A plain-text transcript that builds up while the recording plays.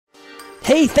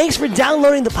Hey, thanks for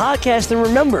downloading the podcast, and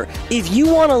remember, if you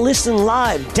want to listen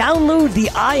live, download the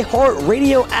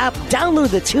iHeartRadio app,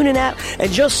 download the TuneIn app,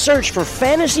 and just search for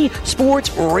Fantasy Sports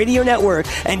Radio Network,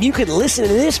 and you can listen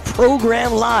to this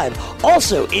program live.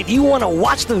 Also, if you want to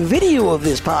watch the video of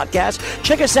this podcast,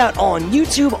 check us out on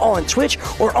YouTube, on Twitch,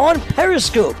 or on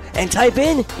Periscope, and type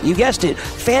in, you guessed it,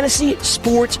 Fantasy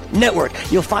Sports Network.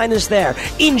 You'll find us there.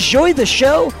 Enjoy the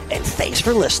show, and thanks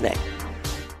for listening.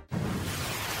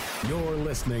 You're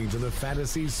listening to the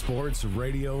Fantasy Sports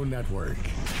Radio Network.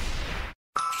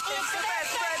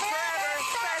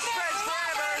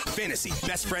 Fantasy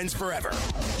Best Friends Forever.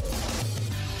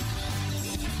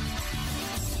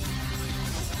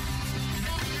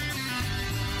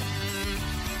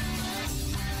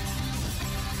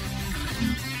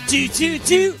 Do do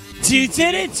do do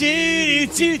do do do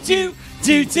do do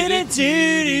do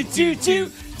do do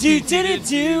do do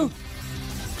do.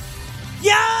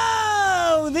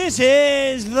 Yo, this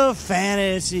is the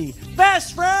Fantasy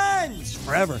Best Friends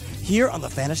Forever here on the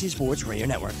Fantasy Sports Radio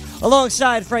Network.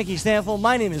 Alongside Frankie Stanfield,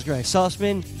 my name is Greg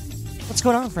Sussman. What's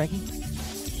going on, Frankie?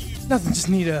 Nothing, just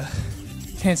need a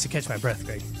chance to catch my breath,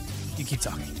 Greg. You keep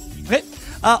talking. Okay.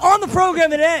 On the program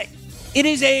today, it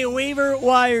is a waiver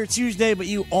wire Tuesday, but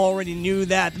you already knew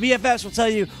that. The BFFs will tell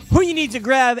you who you need to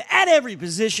grab at every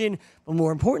position, but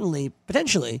more importantly,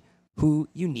 potentially, who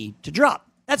you need to drop.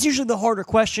 That's usually the harder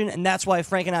question, and that's why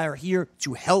Frank and I are here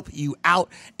to help you out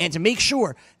and to make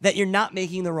sure that you're not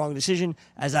making the wrong decision,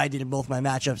 as I did in both my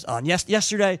matchups on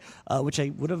yesterday, which I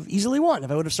would have easily won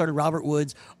if I would have started Robert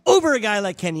Woods over a guy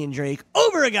like Kenyon Drake,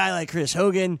 over a guy like Chris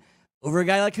Hogan, over a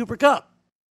guy like Cooper Kupp.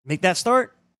 Make that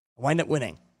start, I wind up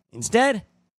winning. Instead,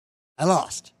 I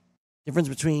lost. Difference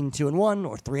between 2-1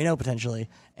 or 3-0 potentially,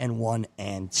 and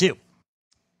 1-2.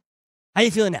 How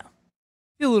you feeling now?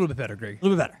 Feel a little bit better, Greg. A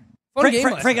little bit better.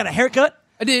 Frank got a haircut.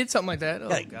 I did, something like that. Oh,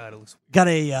 God, it looks weird. Got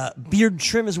a beard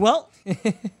trim as well.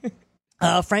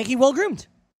 Frankie, well-groomed.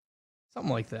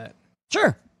 Something like that.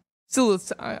 Sure. Still,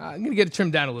 I'm going to get it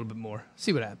trimmed down a little bit more.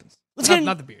 See what happens.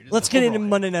 Not the beard. Let's get into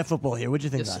Monday Night Football here. What did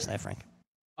you think last night, Frank?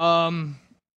 I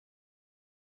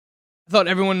thought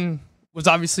everyone was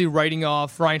obviously writing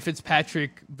off Ryan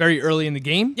Fitzpatrick very early in the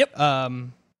game. Yep.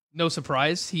 No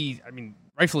surprise.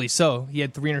 Rightfully so. He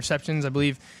had 3 interceptions, I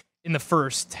believe, in the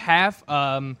first half.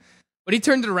 But he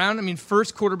turned it around.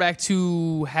 First quarterback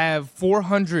to have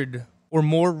 400 or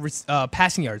more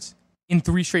passing yards in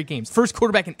 3 straight games. First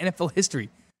quarterback in NFL history.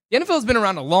 The NFL has been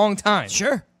around a long time.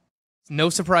 Sure. It's no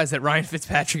surprise that Ryan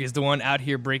Fitzpatrick is the one out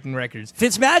here breaking records.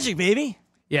 Fitzmagic, baby.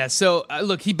 Yeah, so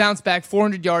look, he bounced back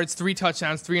 400 yards, 3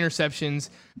 touchdowns, 3 interceptions.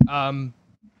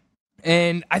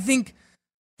 And I think,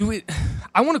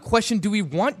 I want to question, do we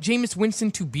want Jameis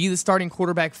Winston to be the starting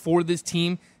quarterback for this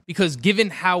team? Because given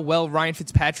how well Ryan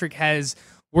Fitzpatrick has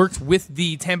worked with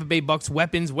the Tampa Bay Bucs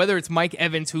weapons, whether it's Mike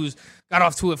Evans, who's got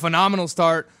off to a phenomenal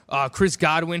start, Chris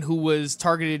Godwin, who was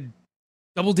targeted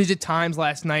double-digit times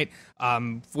last night,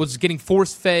 was getting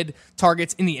force-fed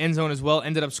targets in the end zone as well,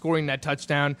 ended up scoring that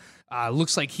touchdown.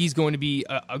 Looks like he's going to be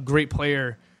a great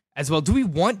player as well. Do we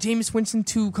want Jameis Winston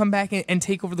to come back and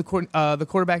take over the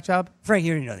quarterback job? Frank,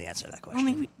 you already know the answer to that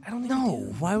question. I don't think No.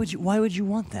 we do. Why would you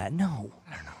want that? No.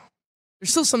 I don't know. There's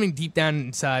still something deep down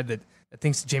inside that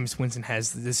thinks Jameis Winston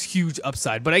has this huge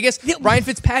upside. But I guess Ryan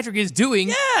Fitzpatrick is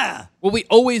doing what we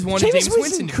always wanted Jameis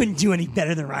Winston to do. Couldn't do any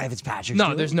better than Ryan Fitzpatrick.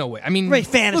 No, there's no way. Great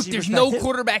fantasy look, there's no perspective.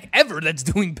 quarterback ever that's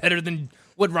doing better than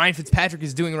what Ryan Fitzpatrick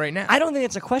is doing right now. I don't think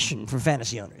it's a question for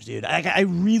fantasy owners, dude. I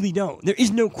really don't. There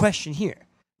is no question here.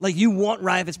 Like, you want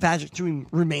Ryan Fitzpatrick to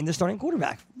remain the starting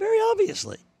quarterback. Very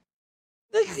obviously.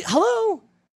 Like, hello?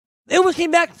 They almost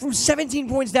came back from 17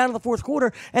 points down in the fourth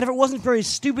quarter, and if it wasn't for a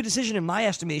stupid decision, in my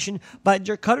estimation, by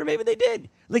Dirk Cutter, maybe they did.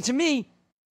 Like, to me,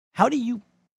 how do you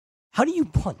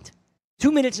punt?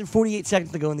 2 minutes and 48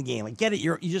 seconds to go in the game. I get it.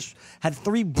 You just had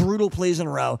 3 brutal plays in a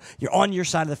row. You're on your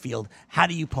side of the field. How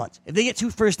do you punt? If they get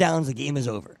 2 first downs, the game is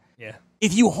over. Yeah.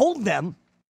 If you hold them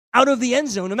out of the end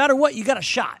zone, no matter what, you got a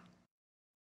shot.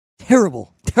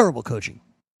 Terrible, terrible coaching.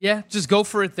 Yeah, just go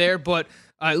for it there. But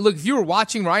look, if you were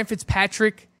watching Ryan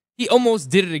Fitzpatrick, he almost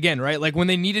did it again, right? Like when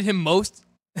they needed him most,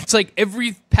 it's like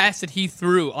every pass that he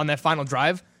threw on that final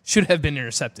drive should have been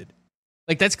intercepted.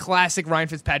 Like that's classic Ryan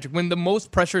Fitzpatrick. When the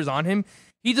most pressure is on him,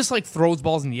 he just like throws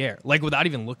balls in the air, like without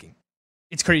even looking.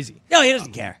 It's crazy. No, he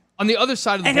doesn't care. On the other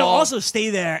side of the and ball, he'll also stay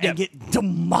there and get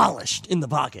demolished in the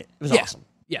pocket. It was awesome.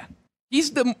 Yeah, he's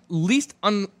the least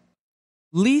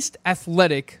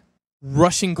athletic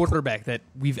rushing quarterback that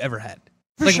we've ever had.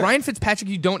 For sure. Ryan Fitzpatrick,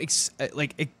 you don't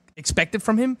expect it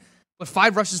from him, but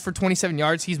 5 rushes for 27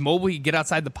 yards. He's mobile. He can get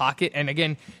outside the pocket, and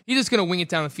again, he's just going to wing it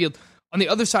down the field. On the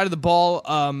other side of the ball,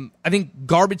 I think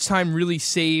garbage time really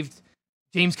saved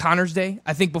James Conner's day.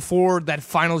 I think before that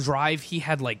final drive, he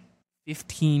had like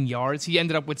 15 yards. He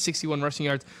ended up with 61 rushing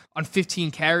yards on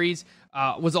 15 carries.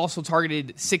 Was also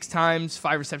targeted 6 times,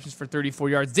 5 receptions for 34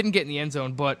 yards. Didn't get in the end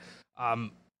zone, but I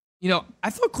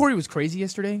thought Corey was crazy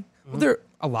yesterday. Mm-hmm. Well, there are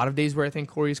a lot of days where I think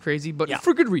Corey is crazy, but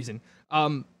for good reason.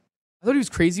 I thought he was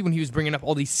crazy when he was bringing up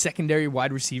all these secondary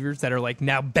wide receivers that are like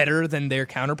now better than their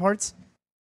counterparts.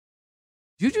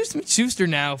 Juju Smith-Schuster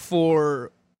now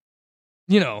for,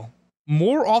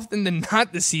 more often than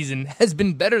not this season has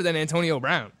been better than Antonio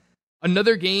Brown.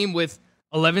 Another game with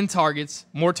 11 targets,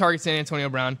 more targets than Antonio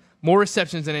Brown, more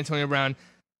receptions than Antonio Brown,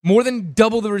 more than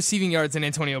double the receiving yards than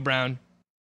Antonio Brown.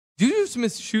 Juju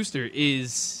Smith-Schuster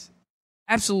is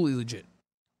absolutely legit.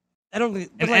 I don't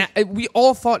think... we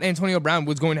all thought Antonio Brown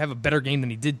was going to have a better game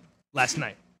than he did last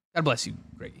night. God bless you,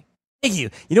 Greggy. Thank you.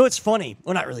 You know what's funny?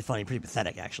 Well, not really funny, pretty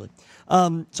pathetic, actually.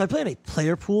 So I play in a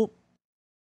player pool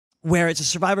where it's a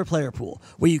survivor player pool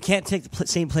where you can't take the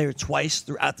same player twice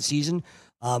throughout the season.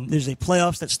 There's a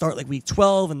playoffs that start like week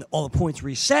 12 and all the points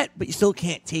reset, but you still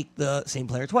can't take the same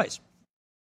player twice.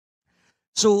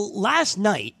 So last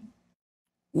night,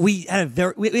 we had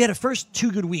a first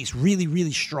 2 good weeks, really,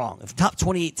 really strong. The top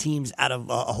 28 teams out of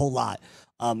a whole lot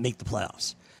make the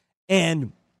playoffs.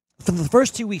 And for the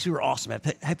first 2 weeks, we were awesome.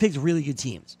 I picked really good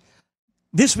teams.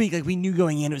 This week, we knew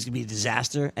going in it was going to be a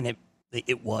disaster, and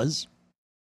it was.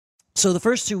 So the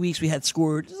first 2 weeks we had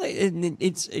scored,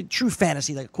 it's a true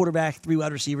fantasy, like a quarterback, 3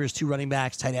 wide receivers, 2 running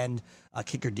backs, tight end,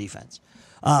 kicker, defense.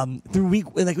 Through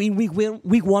week 1,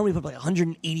 we put like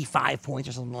 185 points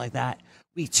or something like that.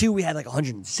 Week 2, we had like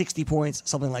 160 points,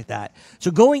 something like that.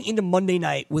 So going into Monday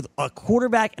night with a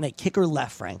quarterback and a kicker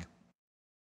left, Frank,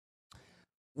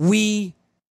 we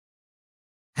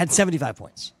had 75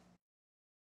 points.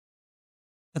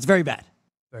 That's very bad.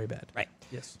 Very bad. Right.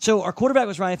 Yes. So our quarterback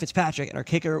was Ryan Fitzpatrick, and our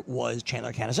kicker was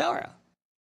Chandler Cannizzaro.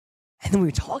 And then we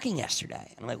were talking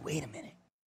yesterday, and I'm like, wait a minute.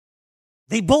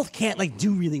 They both can't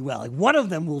do really well. One of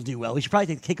them will do well. We should probably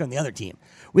take the kicker on the other team.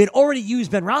 We had already used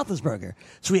Ben Roethlisberger,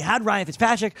 so we had Ryan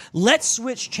Fitzpatrick. Let's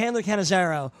switch Chandler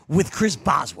Cannizzaro with Chris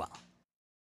Boswell.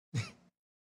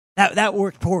 That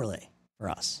worked poorly for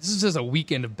us. This is just a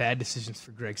weekend of bad decisions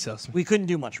for Greg Sussman. We couldn't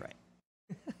do much right.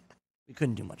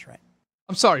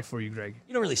 I'm sorry for you, Greg.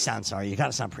 You don't really sound sorry. You kind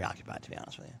of sound preoccupied, to be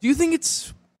honest with you. Do you think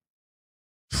it's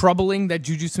troubling that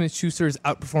Juju Smith-Schuster is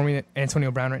outperforming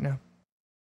Antonio Brown right now?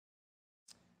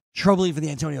 Troubling for the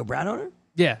Antonio Brown owner?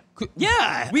 Yeah.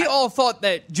 Yeah. We all thought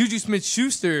that Juju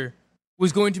Smith-Schuster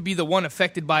was going to be the one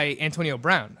affected by Antonio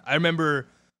Brown. I remember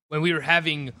when we were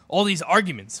having all these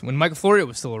arguments, when Michael Florio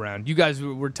was still around, you guys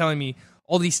were telling me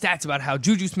all these stats about how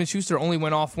Juju Smith-Schuster only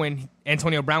went off when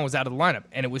Antonio Brown was out of the lineup,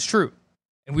 and it was true.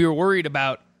 And we were worried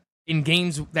about, in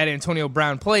games that Antonio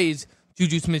Brown plays,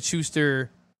 Juju Smith-Schuster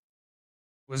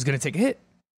was going to take a hit.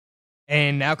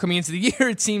 And now coming into the year,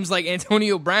 it seems like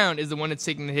Antonio Brown is the one that's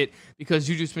taking the hit because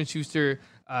Juju Smith-Schuster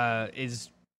is,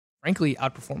 frankly,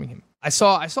 outperforming him. I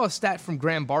saw a stat from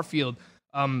Graham Barfield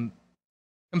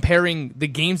comparing the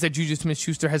games that Juju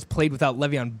Smith-Schuster has played without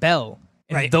Le'Veon Bell,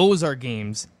 and those are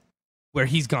games where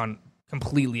he's gone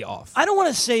completely off. I don't want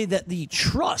to say that the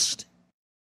trust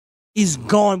is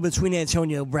gone between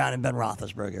Antonio Brown and Ben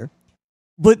Roethlisberger,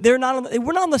 but we're not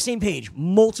on the same page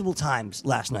multiple times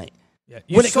last night. Yeah,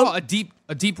 you saw a deep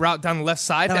route down the left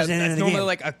side. That's normally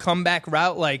like a comeback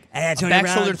route, like Antonio a back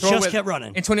Brown shoulder throw. Just kept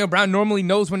running. Antonio Brown normally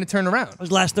knows when to turn around. It was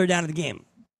the last third down of the game,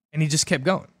 and he just kept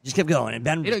going. And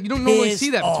Ben, you don't normally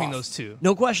see that between those two.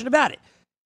 No question about it.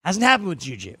 Hasn't happened with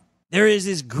Juju. There is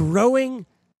this growing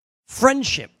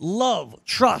friendship, love,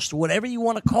 trust, whatever you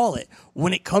want to call it,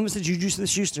 when it comes to Juju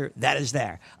Smith-Schuster, that is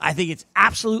there. I think it's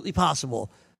absolutely possible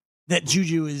that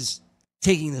Juju is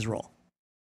taking this role.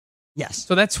 Yes.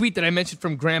 So that tweet that I mentioned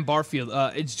from Graham Barfield,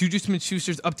 it's Juju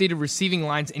Smith-Schuster's updated receiving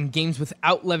lines in games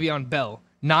without Le'Veon Bell.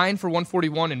 9 for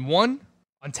 141 and 1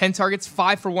 on 10 targets,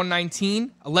 5 for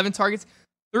 119, 11 targets,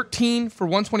 13 for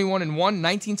 121 and 1,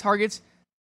 19 targets,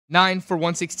 9 for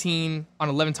 116 on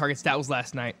 11 targets. That was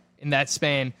last night. In that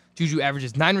span, Juju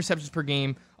averages 9 receptions per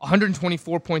game,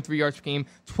 124.3 yards per game,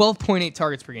 12.8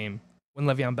 targets per game when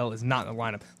Le'Veon Bell is not in the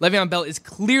lineup. Le'Veon Bell is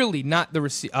clearly not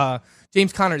the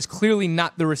James Conner is clearly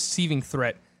not the receiving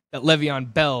threat that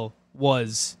Le'Veon Bell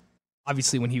was,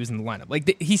 obviously, when he was in the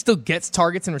lineup. He still gets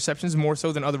targets and receptions more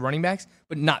so than other running backs,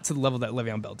 but not to the level that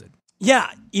Le'Veon Bell did.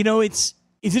 Yeah, it's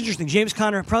interesting. James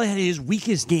Conner probably had his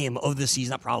weakest game of the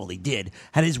season.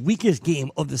 Had his weakest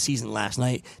game of the season last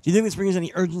night. Do you think this brings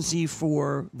any urgency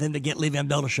for them to get Le'Veon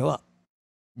Bell to show up?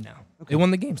 No. Okay. They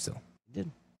won the game still. They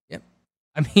did. Yep.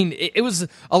 I mean, it was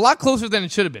a lot closer than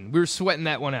it should have been. We were sweating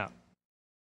that one out.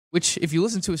 which if you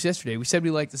listened to us yesterday, we said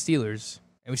we liked the Steelers,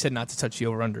 and we said not to touch the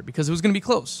over-under because it was going to be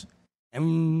close.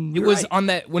 And It was on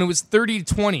that when it was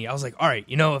 30-20. I was like, all right,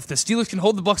 if the Steelers can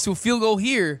hold the Bucs to a field goal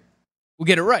here, we'll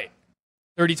get it right.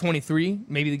 30-23,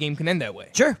 maybe the game can end that way.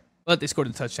 Sure. But they scored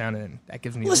a touchdown, and that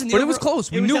gives me. Listen, but it was close.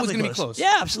 We knew it was going to be close.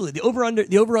 Yeah, absolutely.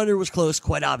 The over under was close,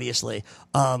 quite obviously.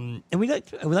 And we like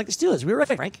the Steelers. We were right,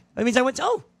 Frank. That means I went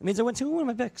 2-1 of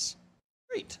my picks.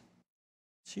 Great.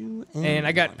 2 and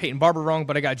I got 1. Peyton Barber wrong,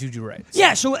 but I got Juju right.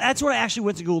 Yeah, so that's what I actually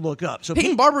went to go look up. So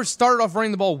Peyton Barber started off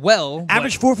running the ball well.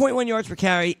 Average 4.1 yards per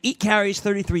carry, 8 carries,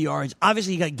 33 yards.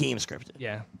 Obviously, he got game scripted.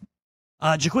 Yeah.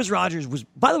 Jacquizz Rodgers was,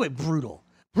 by the way, brutal.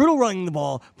 Brutal running the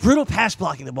ball, brutal pass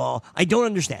blocking the ball. I don't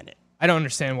understand it. I don't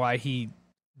understand why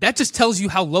that just tells you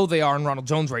how low they are on Ronald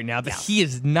Jones right now, that he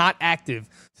is not active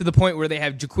to the point where they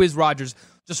have Jacquizz Rodgers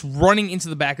just running into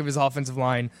the back of his offensive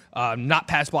line, not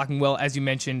pass blocking well, as you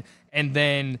mentioned, and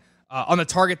then on the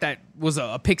target that was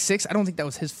a pick six. I don't think that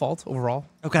was his fault overall.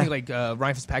 Okay. I think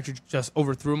Ryan Fitzpatrick just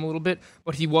overthrew him a little bit,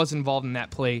 but he was involved in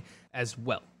that play as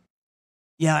well.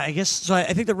 Yeah, I guess so.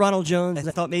 I think that Ronald Jones,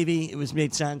 I thought maybe it was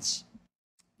made sense.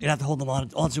 You'd have to hold them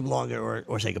on too longer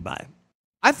or say goodbye.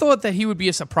 I thought that he would be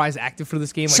a surprise active for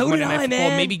this game, like So Monday did Night I, Football.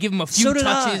 man. Maybe give him a few So did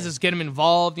touches, I. just get him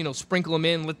involved. Sprinkle him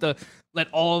in, let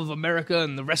all of America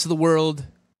and the rest of the world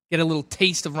get a little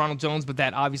taste of Ronald Jones. But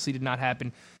that obviously did not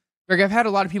happen. Greg, I've had a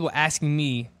lot of people asking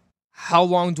me, how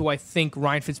long do I think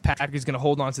Ryan Fitzpatrick is going to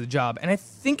hold on to the job? And I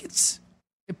think it's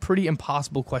a pretty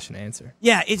impossible question to answer.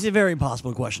 Yeah, it's a very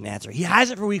impossible question to answer. He has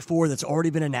it for week 4 that's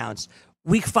already been announced.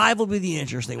 Week 5 will be the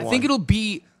interesting one. I think it'll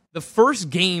be the first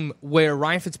game where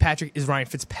Ryan Fitzpatrick is Ryan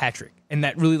Fitzpatrick, and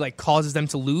that really causes them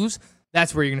to lose.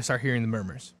 That's where you're going to start hearing the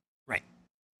murmurs. Right.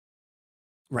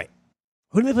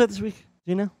 Who do they play this week?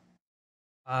 Do you know?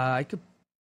 I could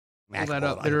I pull can that pull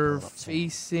up. it- I can They're pull it up.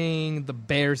 facing the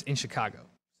Bears in Chicago.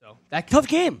 So that could Tough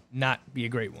game. not be a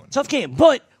great one. Tough game.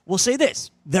 But we'll say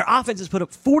this. Their offense has put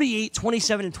up 48,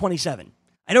 27, and 27.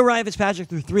 I know Ryan Fitzpatrick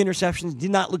threw 3 interceptions,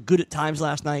 did not look good at times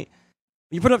last night.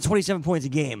 When you put up 27 points a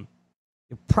game,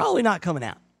 you're probably not coming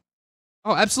out.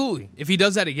 Oh, absolutely. If he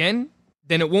does that again,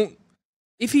 then it won't.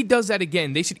 If he does that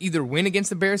again, they should either win against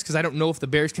the Bears, because I don't know if the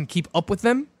Bears can keep up with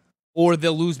them, or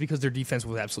they'll lose because their defense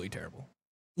was absolutely terrible.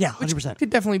 Yeah, 100%. Could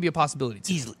definitely be a possibility,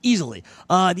 too. Easily.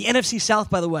 The NFC South,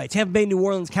 by the way, Tampa Bay, New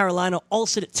Orleans, Carolina, all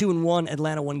sit at 2-1.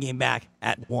 Atlanta 1 game back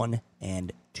at 1-2.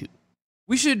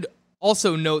 We should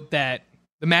also note that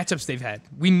the matchups they've had.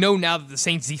 We know now that the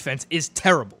Saints defense is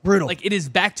terrible. Brutal. It is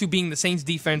back to being the Saints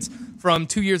defense from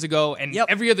 2 years ago and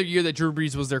every other year that Drew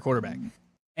Brees was their quarterback.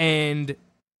 And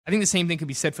I think the same thing could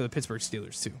be said for the Pittsburgh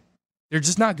Steelers, too. They're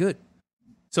just not good.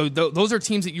 So those are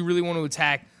teams that you really want to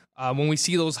attack when we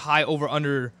see those high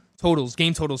over-under totals,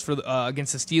 game totals for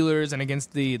against the Steelers and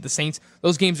against the Saints.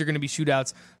 Those games are going to be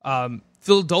shootouts.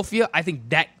 Philadelphia, I think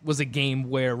that was a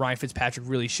game where Ryan Fitzpatrick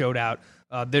really showed out.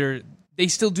 They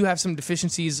still do have some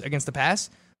deficiencies against the pass.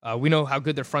 We know how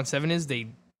good their front seven is. They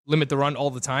limit the run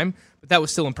all the time, but that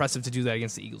was still impressive to do that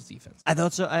against the Eagles defense. I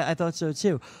thought so. I thought so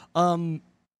too.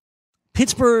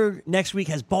 Pittsburgh next week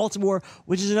has Baltimore,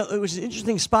 which is an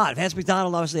interesting spot. Vance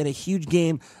McDonald obviously had a huge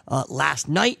game last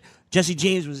night. Jesse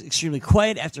James was extremely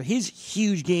quiet after his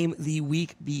huge game the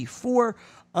week before.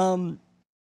 So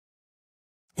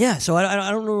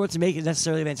I don't know what to make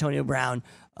necessarily of Antonio Brown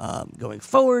going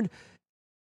forward.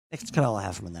 That's kind of all I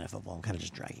have from Monday Night Football. I'm kind of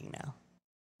just dragging now.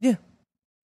 Yeah.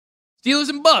 Steelers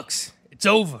and Bucks. It's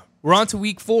over. We're on to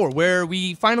week 4, where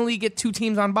we finally get 2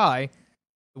 teams on bye.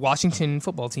 The Washington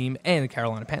football team and the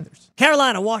Carolina Panthers.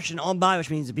 Carolina, Washington on bye, which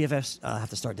means the BFFs have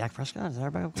to start Dak Prescott. Is that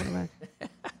our backup quarterback?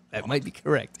 That might be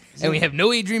correct. And we have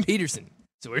no Adrian Peterson,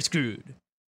 so we're screwed.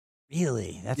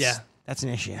 Really? That's an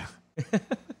issue.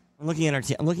 I'm looking at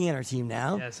our team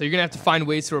now. Yeah, so you're gonna have to find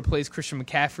ways to replace Christian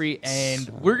McCaffrey, and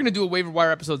we're gonna do a waiver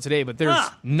wire episode today. But there's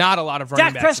not a lot of running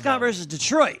Dak backs. Prescott versus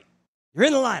Detroit. You're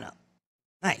in the lineup.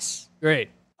 Nice. Great.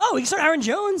 Oh, we can start Aaron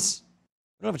Jones.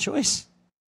 We don't have a choice.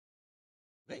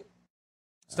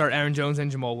 Start Aaron Jones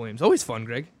and Jamal Williams. Always fun,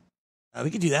 Greg.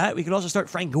 We could do that. We could also start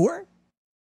Frank Gore.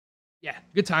 Yeah,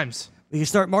 good times. We could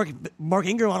start Mark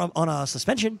Ingram on a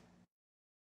suspension.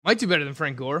 Might do better than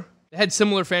Frank Gore. They had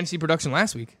similar fantasy production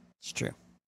last week. It's true.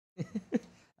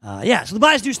 So the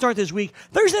buys do start this week.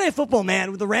 Thursday Night Football,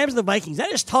 man, with the Rams and the Vikings.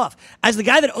 That is tough. As the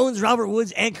guy that owns Robert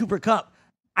Woods and Cooper Kupp,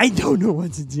 I don't know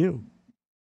what to do.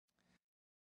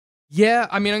 Yeah,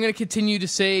 I mean, I'm going to continue to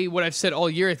say what I've said all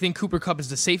year. I think Cooper Kupp is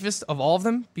the safest of all of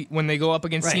them when they go up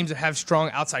against teams that have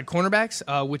strong outside cornerbacks,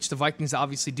 which the Vikings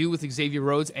obviously do with Xavier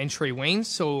Rhodes and Trey Waynes.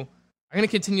 So I'm going to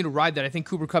continue to ride that. I think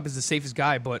Cooper Kupp is the safest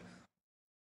guy. But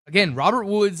again, Robert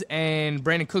Woods and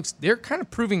Brandon Cooks, they're kind of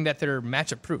proving that they're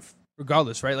matchup proof.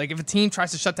 regardless, right? Like if a team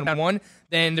tries to shut down one,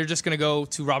 then they're just going to go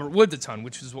to Robert Woods a ton,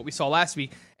 which is what we saw last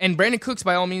week. And Brandon Cooks,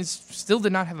 by all means, still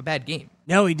did not have a bad game.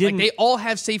 No, he didn't. Like they all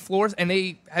have safe floors, and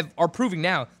they are proving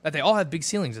now that they all have big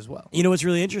ceilings as well. You know what's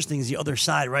really interesting is the other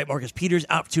side, right? Marcus Peters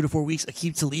out for 2 to 4 weeks.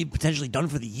 Aqib Talib potentially done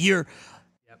for the year.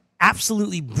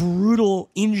 Absolutely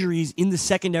brutal injuries in the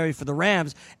secondary for the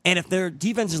Rams. And if their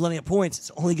defense is letting up points,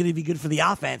 it's only going to be good for the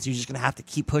offense. You're just going to have to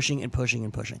keep pushing and pushing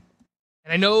and pushing.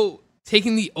 And I know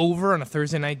taking the over on a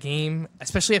Thursday night game,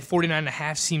 especially at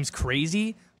 49.5, seems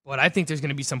crazy, but I think there's going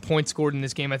to be some points scored in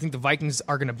this game. I think the Vikings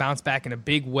are going to bounce back in a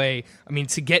big way. I mean,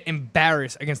 to get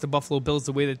embarrassed against the Buffalo Bills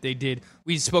the way that they did,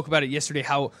 we spoke about it yesterday,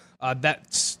 how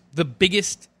that's the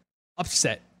biggest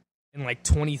upset in like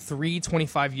 23,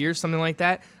 25 years, something like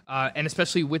that. And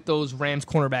especially with those Rams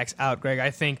cornerbacks out, Greg,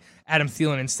 I think Adam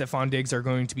Thielen and Stephon Diggs are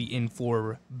going to be in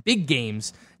for big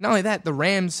games. Not only that, the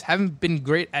Rams haven't been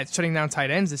great at shutting down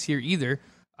tight ends this year either.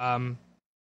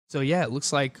 So, yeah, it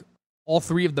looks like all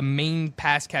three of the main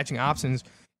pass-catching options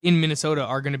in Minnesota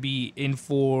are going to be in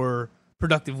for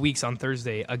productive weeks on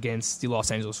Thursday against the Los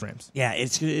Angeles Rams. Yeah,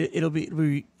 it'll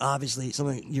be obviously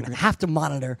something you're going to have to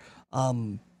monitor.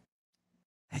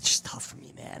 It's just tough for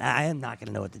me, man. I am not going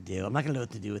to know what to do. I'm not going to know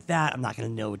what to do with that. I'm not going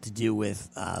to know what to do with...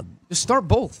 Just start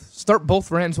both. Start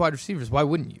both Rams wide receivers. Why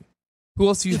wouldn't you? Who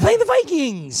else do you have? Playing the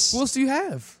Vikings. Who else do you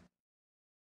have?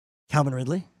 Calvin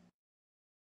Ridley.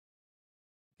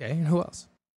 Okay, and who else?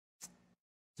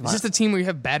 Is this the team where you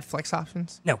have bad flex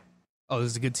options? No. Oh,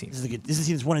 this is a good team. This is a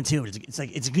team that's 1 and 2. It's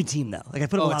a good team, though. Like I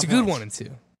put a lot it's a of good points. 1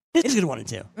 and 2. It's a good 1 and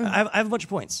 2. I have a bunch of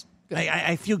points.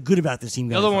 I feel good about this team.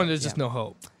 The other one, there's just no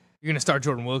hope. You're going to start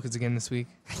Jordan Wilkins again this week?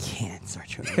 I can't start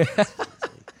Jordan Wilkins.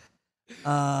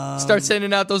 Start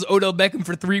sending out those Odell Beckham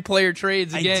for 3-player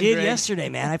trades again. I did Greg. yesterday,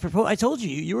 man. I told you.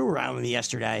 You were around with me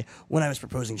yesterday when I was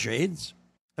proposing trades.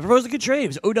 I proposed a good trade. It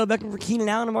was Odell Beckham for Keenan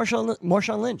Allen and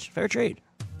Marshawn Lynch. Fair trade.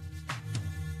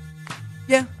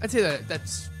 Yeah, I'd say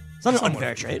that's... It's not an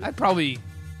unfair trade. I'd probably...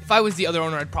 If I was the other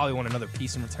owner, I'd probably want another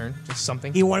piece in return. Just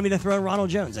something. He wanted me to throw in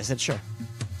Ronald Jones. I said, sure.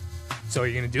 So are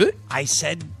you going to do it? I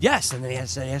said yes, and then he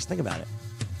has to think about it.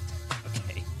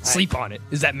 Okay. Sleep on it.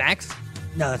 Is that Max?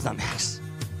 No, that's not Max.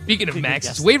 Speaking of Max,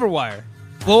 it's waiver wire.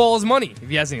 Blow all his money if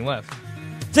he has any left.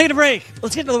 Taking a break.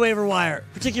 Let's get to the waiver wire,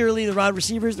 particularly the wide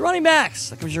receivers, the running backs.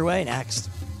 That comes your way next.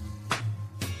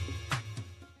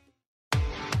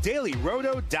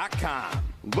 DailyRoto.com.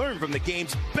 Learn from the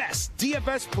game's best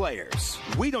DFS players.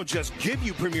 We don't just give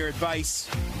you premier advice,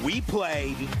 we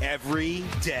play every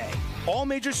day. All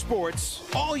major sports,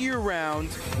 all year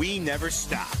round, we never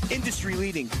stop.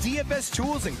 Industry-leading DFS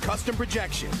tools and custom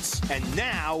projections. And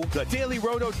now, the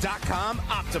DailyRoto.com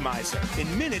Optimizer.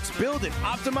 In minutes, build and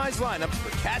optimize lineups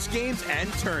for cash games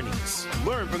and tourneys.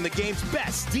 Learn from the game's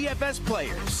best DFS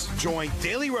players. Join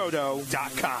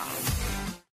DailyRoto.com.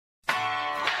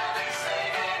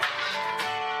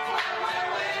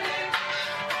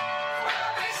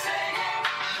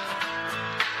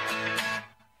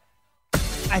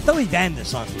 I thought we banned this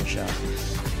song from the show.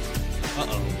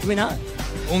 Uh-oh. Did we not?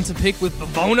 Going to pick with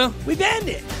Bavona? We banned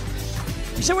it.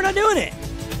 We said we're not doing it.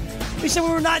 We said we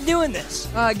were not doing this.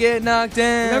 I get knocked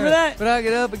down. Remember that? But I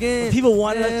get up again. People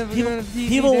wanted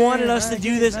us to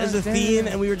do this as a theme,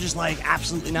 and we were just like,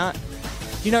 absolutely not. Do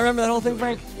you not remember that whole thing,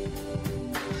 Frank?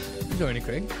 Join it,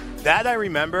 Craig. That I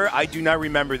remember. I do not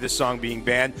remember this song being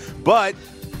banned, but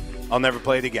I'll never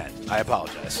play it again. I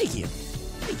apologize. Thank you.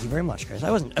 Thank you very much, Chris.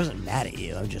 I wasn't mad at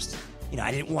you. I'm just,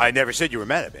 I didn't want. I never said you were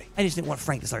mad at me. I just didn't want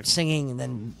Frank to start singing, and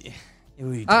then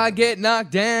I get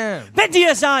knocked down.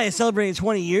 BetDSI is celebrating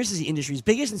 20 years as the industry's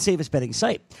biggest and safest betting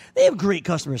site. They have great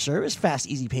customer service, fast,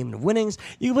 easy payment of winnings.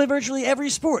 You can play virtually every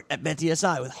sport at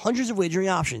BetDSI with hundreds of wagering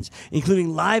options,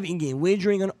 including live in-game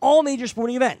wagering on all major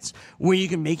sporting events, where you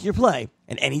can make your play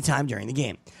at any time during the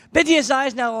game. BetDSI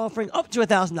is now offering up to a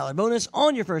 $1,000 bonus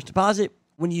on your first deposit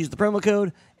when you use the promo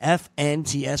code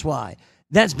FNTSY.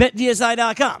 That's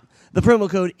BetDSI.com. The promo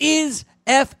code is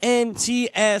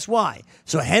FNTSY.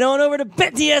 So head on over to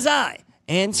BetDSI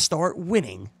and start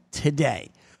winning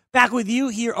today. Back with you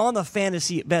here on the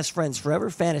Fantasy Best Friends Forever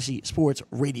Fantasy Sports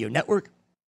Radio Network.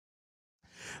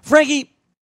 Frankie,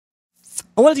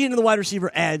 I wanted to get into the wide receiver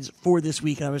ads for this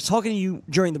week, and I was talking to you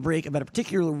during the break about a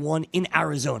particular one in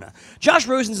Arizona. Josh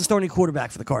Rosen's the starting quarterback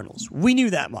for the Cardinals. We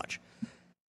knew that much.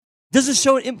 Does this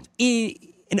show an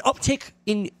uptick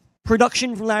in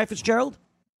production from Larry Fitzgerald?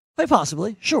 Quite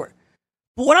possibly, sure.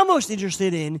 But what I'm most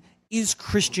interested in is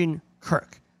Christian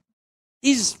Kirk.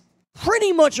 He's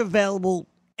pretty much available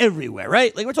everywhere,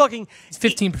 right? Like we're talking... It's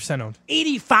 15% owned.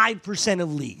 85%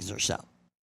 of leagues or so.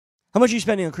 How much are you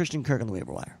spending on Christian Kirk on the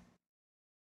waiver wire?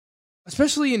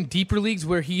 Especially in deeper leagues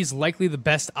where he's likely the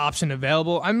best option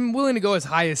available, I'm willing to go as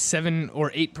high as 7 or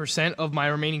 8% of my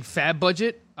remaining fab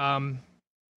budget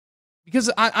because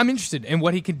I'm interested in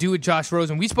what he could do with Josh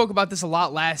Rosen. We spoke about this a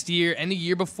lot last year and the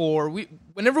year before.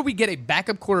 Whenever we get a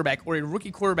backup quarterback or a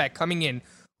rookie quarterback coming in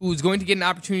who's going to get an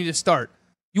opportunity to start,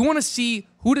 you want to see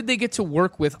who did they get to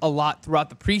work with a lot throughout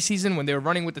the preseason when they were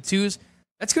running with the twos.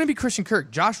 That's going to be Christian Kirk.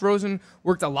 Josh Rosen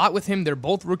worked a lot with him. They're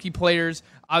both rookie players.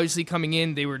 Obviously, coming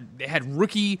in, they had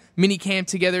rookie mini camp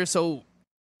together. So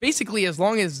basically, as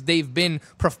long as they've been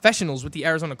professionals with the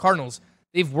Arizona Cardinals,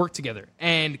 they've worked together.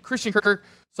 And Christian Kirk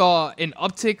saw an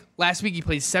uptick last week. He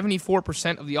played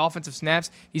 74% of the offensive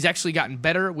snaps. He's actually gotten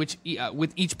better with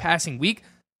each passing week.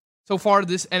 So far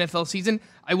this NFL season,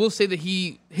 I will say that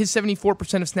his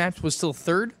 74% of snaps was still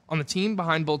third on the team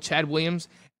behind both Chad Williams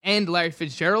and Larry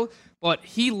Fitzgerald. But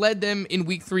he led them in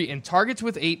week 3 in targets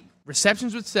with 8,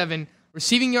 receptions with 7,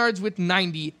 receiving yards with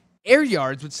 90, air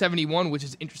yards with 71, which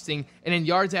is interesting, and then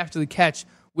yards after the catch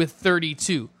with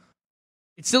 32.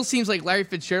 It still seems like Larry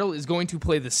Fitzgerald is going to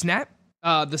play the slot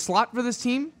for this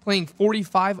team, playing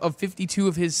 45 of 52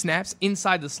 of his snaps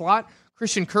inside the slot.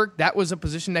 Christian Kirk, that was a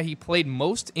position that he played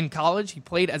most in college. He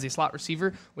played as a slot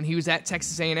receiver when he was at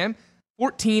Texas A&M.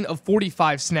 14 of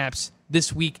 45 snaps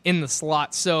this week in the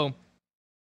slot. So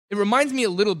it reminds me a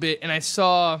little bit, and I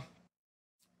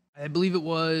believe it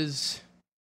was,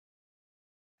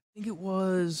 who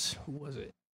was it?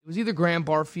 It was either Graham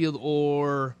Barfield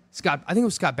or Scott. I think it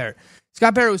was Scott Barrett.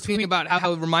 Scott Barrett was tweeting about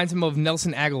how it reminds him of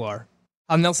Nelson Aguilar.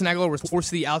 How Nelson Aguilar was forced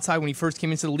to the outside when he first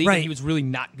came into the league, and he was really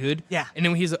not good. Yeah. And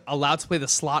then when he was allowed to play the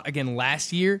slot again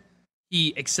last year,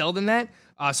 he excelled in that.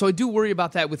 So I do worry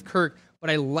about that with Kirk, but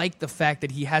I like the fact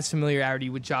that he has familiarity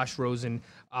with Josh Rosen.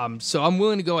 So I'm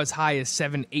willing to go as high as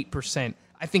 7-8%.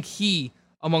 I think he,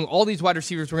 among all these wide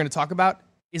receivers we're going to talk about,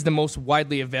 is the most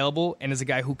widely available and is a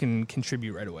guy who can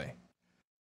contribute right away.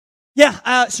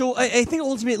 Yeah, so I think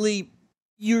ultimately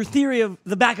your theory of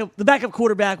the backup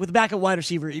quarterback with the backup wide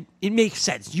receiver, it makes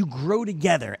sense. You grow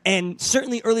together. And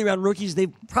certainly early round rookies, they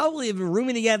probably have been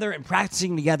rooming together and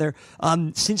practicing together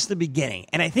since the beginning.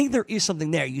 And I think there is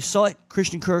something there. You saw it,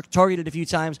 Christian Kirk targeted a few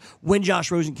times when Josh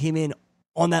Rosen came in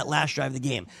on that last drive of the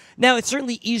game. Now, it's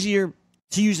certainly easier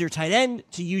to use your tight end,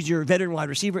 to use your veteran wide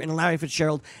receiver, and a Larry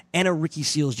Fitzgerald and a Ricky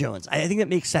Seals-Jones. I think that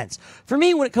makes sense. For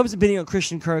me, when it comes to bidding on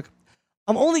Christian Kirk,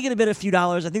 I'm only going to bid a few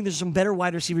dollars. I think there's some better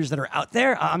wide receivers that are out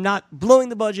there. I'm not blowing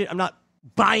the budget. I'm not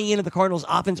buying into the Cardinals'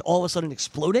 offense all of a sudden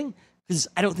exploding because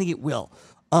I don't think it will.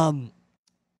 But I'm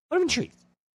intrigued.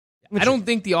 I don't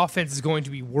think the offense is going to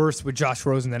be worse with Josh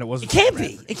Rosen than it was with It can't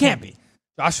be. It can't be.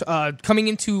 Josh, coming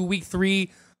into week 3,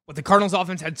 but the Cardinals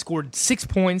offense had scored 6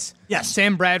 points. Yes.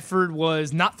 Sam Bradford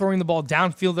was not throwing the ball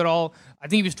downfield at all. I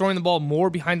think he was throwing the ball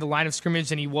more behind the line of scrimmage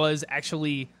than he was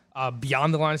actually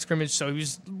beyond the line of scrimmage. So he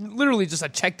was literally just a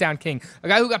check down king. A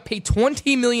guy who got paid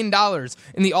 $20 million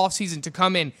in the offseason to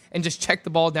come in and just check the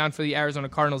ball down for the Arizona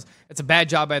Cardinals. It's a bad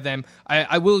job by them.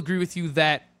 I will agree with you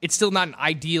that it's still not an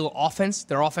ideal offense.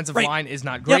 Their offensive line is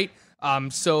not great.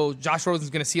 Yep. So Josh Rosen's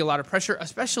going to see a lot of pressure,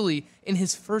 especially in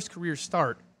his first career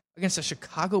start against the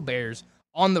Chicago Bears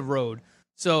on the road.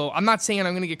 So I'm not saying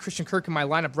I'm going to get Christian Kirk in my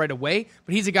lineup right away,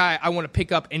 but he's a guy I want to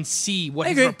pick up and see what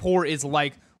his rapport is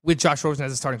like with Josh Rosen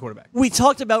as a starting quarterback. We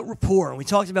talked about rapport, and we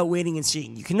talked about waiting and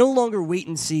seeing. You can no longer wait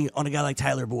and see on a guy like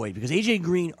Tyler Boyd because A.J.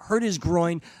 Green hurt his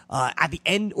groin at the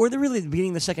end, or really at the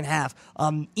beginning of the second half,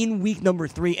 in week number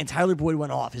 3, and Tyler Boyd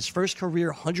went off. His first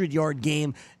career 100-yard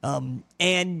game,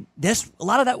 and a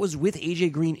lot of that was with A.J.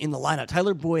 Green in the lineup.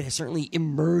 Tyler Boyd has certainly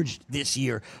emerged this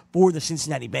year for the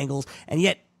Cincinnati Bengals, and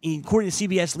yet, according to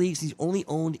CBS leagues, he's only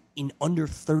owned in under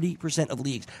 30% of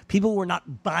leagues. People were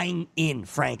not buying in,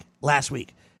 Frank, last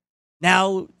week.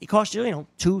 Now, it cost you, $2,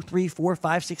 $3, $4, $5, $6,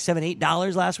 $7,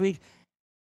 $8 last week.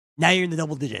 Now you're in the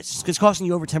double digits. It's costing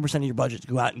you over 10% of your budget to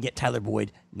go out and get Tyler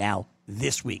Boyd now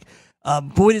this week.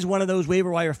 Boyd is one of those waiver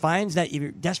wire finds that if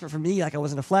you're desperate for me, like I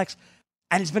wasn't a flex,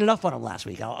 and it's been enough on him last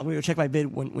week. I'm going to go check my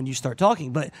bid when you start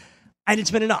talking, and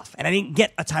it's been enough. And I didn't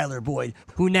get a Tyler Boyd,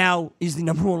 who now is the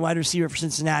number 1 wide receiver for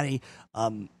Cincinnati,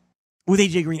 with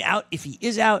A.J. Green out, if he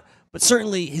is out, but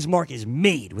certainly his mark is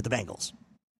made with the Bengals.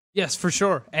 Yes, for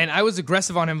sure. And I was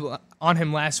aggressive on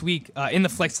him last week in the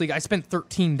Flex League. I spent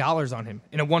 $13 on him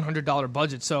in a $100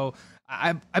 budget. So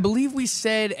I believe we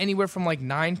said anywhere from like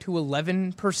 9 to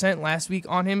 11% last week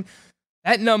on him.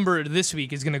 That number this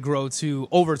week is going to grow to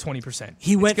over 20%.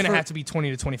 It's going to have to be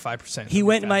 20 to 25%. He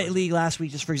went in my league last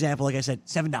week, just for example, like I said,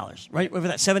 $7, right? Over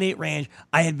that 7-8 range,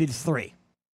 I had bid 3.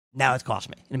 Now it's cost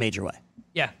me in a major way.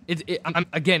 Yeah,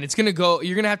 again, it's going to go.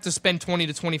 You're going to have to spend 20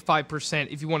 to 25%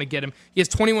 if you want to get him. He has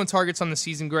 21 targets on the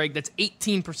season, Greg. That's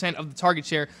 18% of the target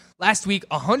share. Last week,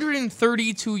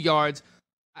 132 yards.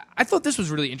 I thought this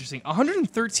was really interesting.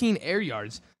 113 air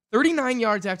yards, 39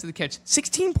 yards after the catch,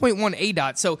 16.1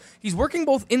 ADOT. So he's working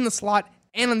both in the slot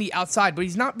and on the outside, but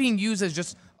he's not being used as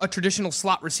just a traditional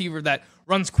slot receiver that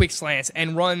runs quick slants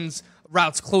and runs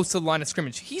routes close to the line of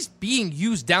scrimmage. He's being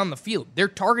used down the field. They're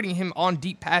targeting him on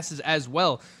deep passes as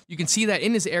well. You can see that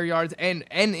in his air yards and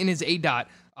in his ADOT.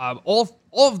 All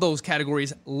of those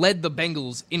categories led the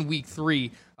Bengals in week 3.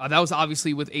 That was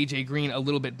obviously with A.J. Green a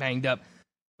little bit banged up.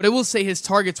 But I will say his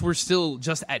targets were still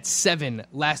just at 7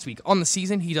 last week. On the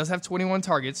season, he does have 21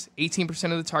 targets,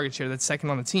 18% of the target share. That's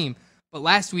second on the team. But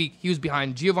last week, he was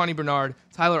behind Giovanni Bernard,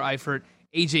 Tyler Eifert,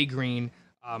 A.J. Green.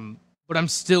 But I'm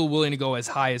still willing to go as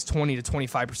high as 20 to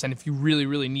 25% if you really,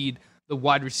 really need the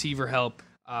wide receiver help.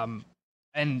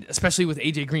 And especially with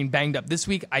A.J. Green banged up this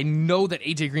week, I know that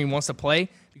A.J. Green wants to play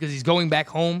because he's going back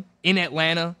home in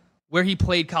Atlanta, where he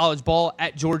played college ball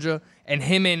at Georgia, and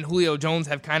him and Julio Jones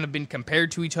have kind of been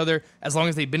compared to each other. As long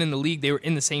as they've been in the league, they were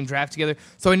in the same draft together.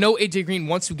 So I know A.J. Green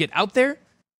wants to get out there,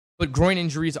 but groin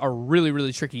injuries are really,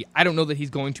 really tricky. I don't know that he's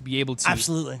going to be able to.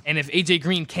 Absolutely. And if A.J.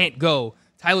 Green can't go,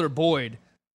 Tyler Boyd,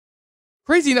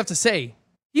 crazy enough to say,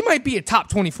 he might be a top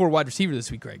 24 wide receiver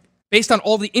this week, Greg, based on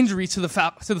all the injuries to the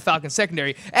Falcons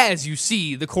secondary, as you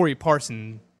see the Corey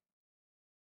Parson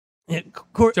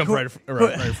jump right in front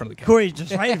of the camera. Corey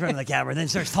just right in front of the camera, then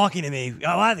starts talking to me.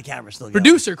 Oh, why the camera's still going?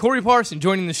 Producer Corey Parson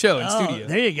joining the show in studio.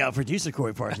 There you go, producer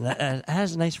Corey Parson. That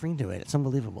has a nice ring to it. It's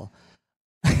unbelievable.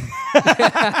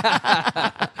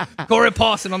 Corey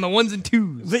Parson on the ones and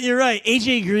twos. But you're right,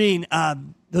 A.J. Green.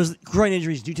 Those groin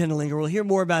injuries do tend to linger. We'll hear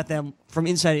more about them from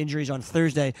Inside Injuries on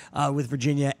Thursday with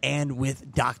Virginia and with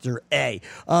Dr. A.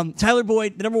 Tyler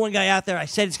Boyd, the number one guy out there. I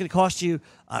said it's going to cost you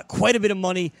quite a bit of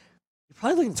money. You're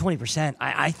probably looking at 20%,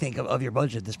 I think, of your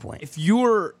budget at this point. If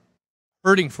you're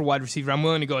hurting for wide receiver, I'm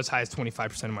willing to go as high as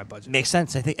 25% of my budget. Makes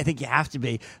sense. I think you have to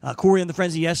be. Corey on the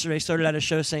Frenzy yesterday started out a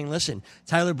show saying, listen,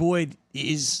 Tyler Boyd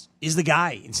is the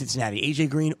guy in Cincinnati. A.J.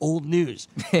 Green, old news.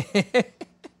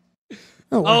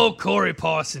 Oh, Corey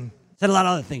Parson. Said a lot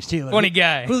of other things, too. Funny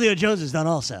guy. Julio Jones has done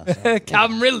also. So,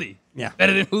 Calvin Ridley. Yeah.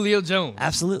 Better than Julio Jones.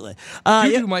 Absolutely.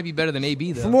 Juju might be better than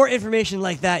AB, though. For more information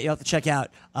like that, you'll have to check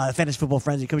out Fantasy Football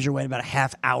Frenzy. It comes your way in about a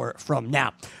half hour from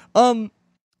now. Calvin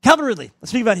Ridley, let's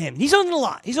speak about him. He's owned a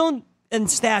lot. He's owned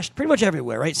and stashed pretty much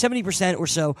everywhere, right? 70% or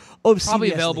so of Probably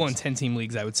CBS available leagues. in 10-team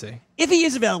leagues, I would say. If he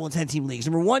is available in 10-team leagues,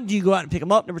 number one, do you go out and pick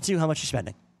him up? Number two, how much are you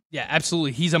spending? Yeah,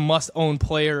 absolutely. He's a must-own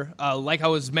player. Like I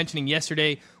was mentioning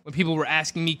yesterday, when people were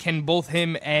asking me, can both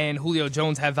him and Julio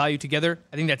Jones have value together?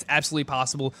 I think that's absolutely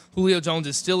possible. Julio Jones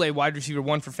is still a wide receiver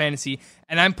 1 for fantasy,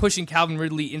 and I'm pushing Calvin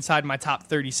Ridley inside my top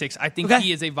 36. I think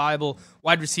he is a viable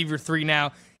wide receiver 3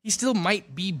 now. He still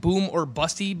might be boom or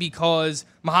busty because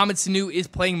Mohamed Sanu is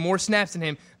playing more snaps than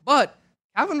him, but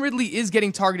Calvin Ridley is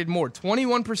getting targeted more.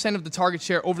 21% of the target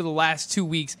share over the last 2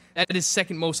 weeks. That is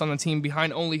second most on the team,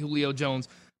 behind only Julio Jones.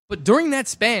 But during that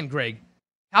span, Greg,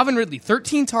 Calvin Ridley,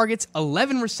 13 targets,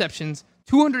 11 receptions,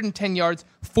 210 yards,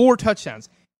 4 touchdowns,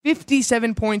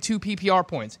 57.2 PPR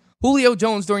points. Julio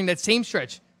Jones, during that same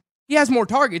stretch, he has more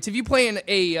targets. If you play in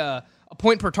a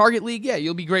point-per-target league, yeah,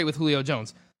 you'll be great with Julio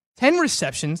Jones. 10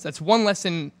 receptions, that's 1 less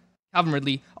than Calvin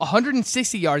Ridley.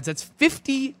 160 yards, that's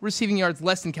 50 receiving yards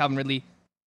less than Calvin Ridley.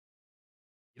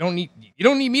 You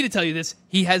don't need me to tell you this.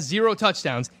 He has 0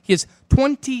 touchdowns. He has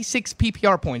 26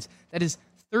 PPR points. That is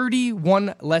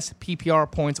 31 less PPR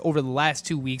points over the last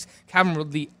 2 weeks. Calvin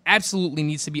Ridley absolutely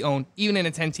needs to be owned, even in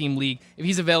a 10-team league. If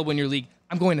he's available in your league,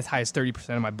 I'm going as high as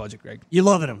 30% of my budget, Greg. You're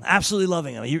loving him. Absolutely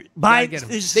loving him. Get him.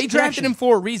 They drafted him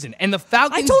for a reason, and the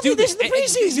Falcons I told you do this in the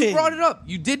preseason. You brought it up.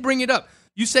 You did bring it up.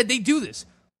 You said they do this.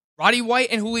 Roddy White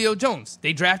and Julio Jones.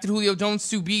 They drafted Julio Jones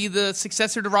to be the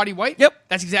successor to Roddy White. Yep.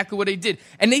 That's exactly what they did.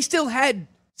 And they still had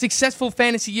successful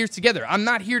fantasy years together. I'm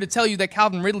not here to tell you that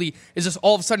Calvin Ridley is just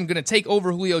all of a sudden going to take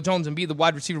over Julio Jones and be the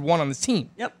wide receiver 1 on this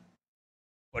team. Yep.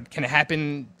 But can it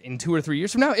happen in 2 or 3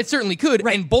 years from now? It certainly could,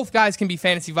 right. And both guys can be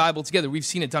fantasy viable together. We've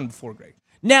seen it done before, Greg.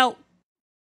 Now,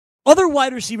 other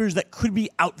wide receivers that could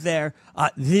be out there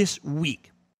this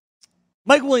week.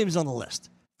 Mike Williams is on the list.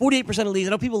 48% of leagues.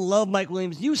 I know people love Mike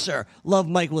Williams. You, sir, love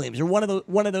Mike Williams. You're one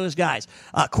of those guys.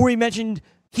 Corey mentioned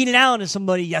Keenan Allen is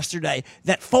somebody yesterday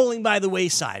that falling by the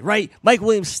wayside, right? Mike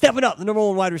Williams stepping up, the number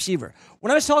 1 wide receiver.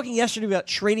 When I was talking yesterday about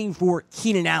trading for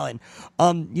Keenan Allen,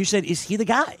 you said, is he the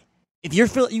guy? If you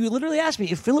literally asked me,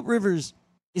 if Phillip Rivers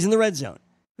is in the red zone,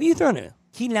 who are you throwing to?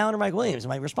 Keenan Allen or Mike Williams? And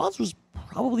my response was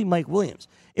probably Mike Williams.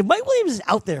 If Mike Williams is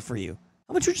out there for you,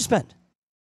 how much would you spend?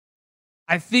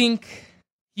 I think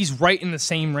he's right in the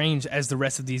same range as the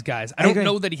rest of these guys. I don't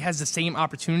know that he has the same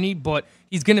opportunity, but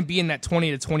he's going to be in that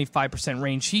 20 to 25%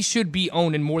 range. He should be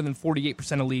owned in more than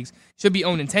 48% of leagues. Should be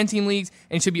owned in 10-team leagues,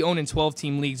 and should be owned in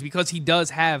 12-team leagues because he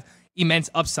does have immense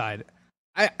upside.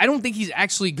 I don't think he's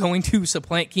actually going to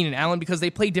supplant Keenan Allen because they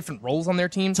play different roles on their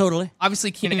team. Totally. Obviously,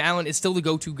 Keenan Allen is still the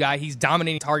go-to guy. He's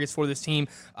dominating targets for this team,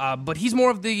 but he's more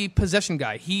of the possession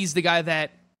guy. He's the guy that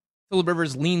Phillip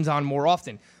Rivers leans on more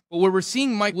often. But where we're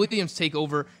seeing Mike Williams take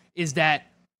over is that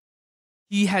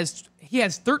he has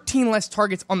 13 less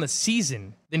targets on the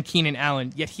season than Keenan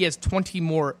Allen, yet he has 20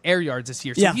 more air yards this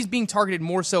year. So he's being targeted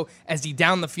more so as the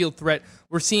down-the-field threat.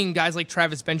 We're seeing guys like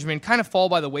Travis Benjamin kind of fall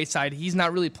by the wayside. He's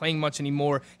not really playing much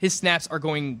anymore. His snaps are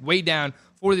going way down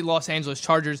for the Los Angeles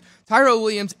Chargers. Tyrell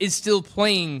Williams is still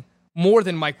playing more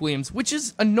than Mike Williams, which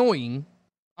is annoying,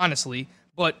 honestly,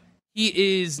 but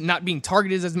he is not being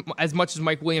targeted as much as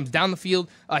Mike Williams down the field.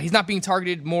 He's not being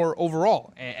targeted more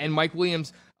overall, and Mike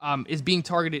Williams is being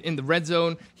targeted in the red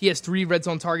zone. He has 3 red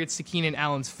zone targets to Keenan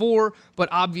Allen's 4, but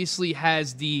obviously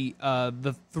has the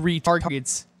 3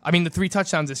 targets. The 3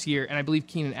 touchdowns this year, and I believe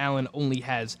Keenan Allen only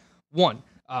has 1.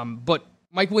 But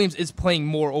Mike Williams is playing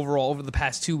more overall over the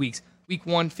past 2 weeks. Week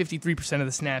 1, 53% of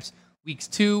the snaps. Weeks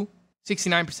 2,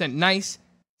 69% nice.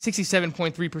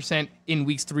 67.3% in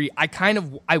weeks 3.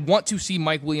 I want to see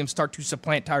Mike Williams start to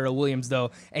supplant Tyrell Williams, though,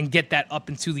 and get that up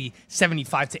into the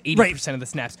 75 to 80% of the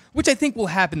snaps, which I think will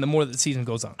happen the more that the season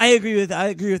goes on. I agree with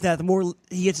that. The more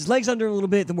he gets his legs under him a little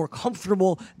bit, the more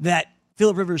comfortable that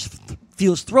Phillip Rivers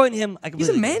feels throwing him. He's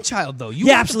a man-child, though.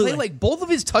 Absolutely. To play, both of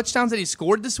his touchdowns that he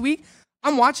scored this week,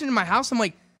 I'm watching in my house, I'm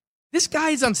like, this guy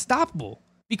is unstoppable.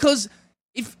 Because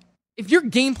if you're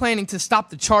game planning to stop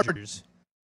the Chargers,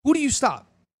 who do you stop?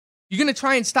 You're going to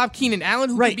try and stop Keenan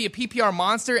Allen, who could be a PPR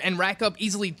monster and rack up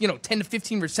easily 10 to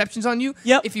 15 receptions on you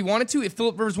if he wanted to, if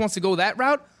Phillip Rivers wants to go that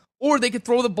route. Or they could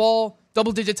throw the ball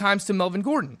double-digit times to Melvin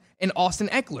Gordon and Austin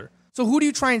Eckler. So who do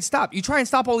you try and stop? You try and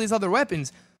stop all these other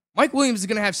weapons. Mike Williams is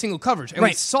going to have single coverage. And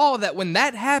we saw that when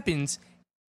that happens,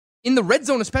 in the red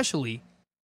zone especially,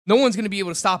 no one's going to be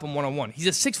able to stop him one-on-one. He's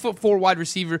a 6'4" wide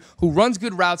receiver who runs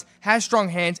good routes, has strong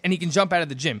hands, and he can jump out of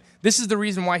the gym. This is the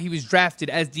reason why he was drafted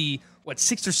as the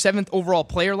 6th or 7th overall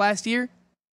player last year.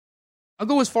 I'll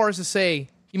go as far as to say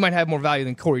he might have more value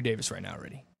than Corey Davis right now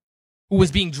already, who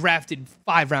was being drafted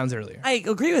 5 rounds earlier. I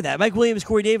agree with that. Mike Williams,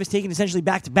 Corey Davis taken essentially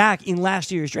back-to-back in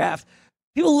last year's draft.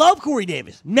 People love Corey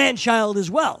Davis, man-child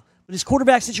as well. But his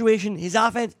quarterback situation, his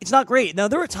offense, it's not great. Now,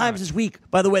 there were times this week,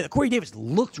 by the way, that Corey Davis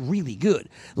looked really good.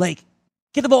 Like,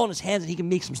 get the ball in his hands and he can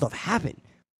make some stuff happen.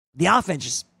 The offense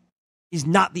just is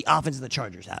not the offense that the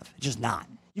Chargers have. It's just not.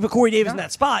 You put Corey Davis in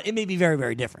that spot, it may be very,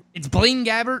 very different. It's Blaine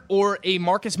Gabbert or a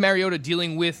Marcus Mariota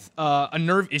dealing with a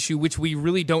nerve issue, which we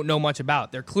really don't know much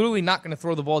about. They're clearly not going to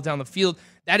throw the ball down the field.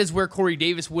 That is where Corey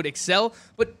Davis would excel.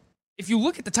 But if you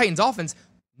look at the Titans' offense,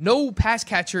 no pass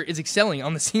catcher is excelling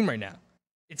on the team right now.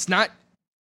 It's not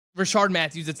Rashard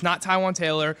Matthews. It's not Tywan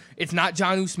Taylor. It's not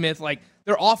Jonnu Smith. Like,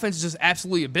 their offense is just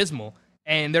absolutely abysmal,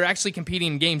 and they're actually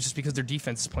competing in games just because their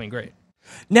defense is playing great.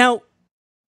 Now,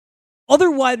 other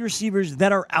wide receivers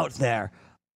that are out there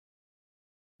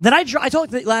that I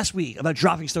talked last week about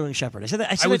dropping Sterling Shepard.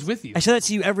 I was with you. I said that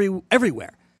to you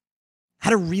everywhere.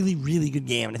 Had a really, really good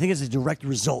game, and I think it's a direct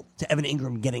result to Evan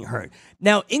Ingram getting hurt.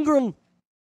 Now, Ingram,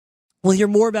 we'll hear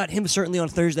more about him certainly on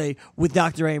Thursday with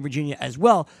Dr. A in Virginia as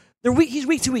well. He's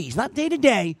week to week. He's not day to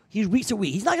day. He's week to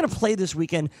week. He's not going to play this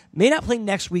weekend. May not play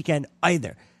next weekend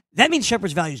either. That means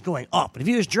Shepard's value is going up. But if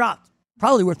he was dropped,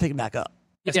 probably worth picking back up.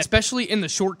 Yes, especially in the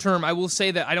short term. I will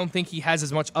say that I don't think he has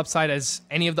as much upside as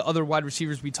any of the other wide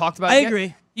receivers we talked about. I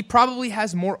agree. He probably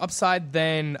has more upside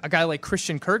than a guy like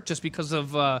Christian Kirk just because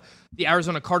of the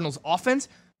Arizona Cardinals offense.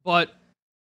 But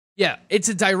yeah, it's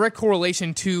a direct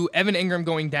correlation to Evan Ingram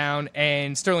going down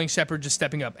and Sterling Shepard just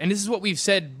stepping up. And this is what we've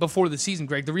said before the season,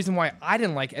 Greg. The reason why I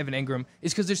didn't like Evan Ingram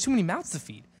is because there's too many mouths to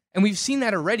feed. And we've seen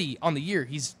that already on the year.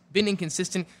 He's been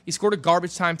inconsistent. He scored a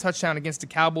garbage time touchdown against the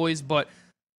Cowboys, but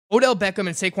Odell Beckham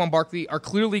and Saquon Barkley are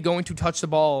clearly going to touch the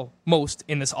ball most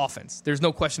in this offense. There's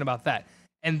no question about that.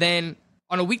 And then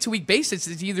on a week-to-week basis,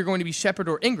 it's either going to be Shepard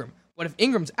or Ingram. But if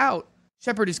Ingram's out,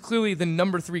 Shepard is clearly the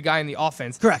number 3 guy in the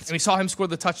offense. Correct. And we saw him score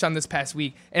the touchdown this past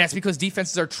week. And that's because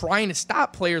defenses are trying to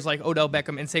stop players like Odell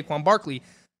Beckham and Saquon Barkley.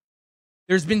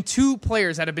 There's been 2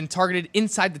 players that have been targeted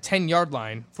inside the 10-yard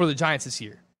line for the Giants this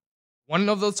year. One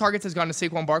of those targets has gone to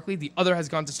Saquon Barkley. The other has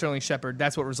gone to Sterling Shepard.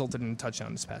 That's what resulted in a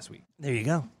touchdown this past week. There you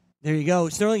go. There you go.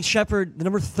 Sterling Shepard, the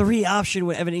number 3 option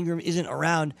when Evan Ingram isn't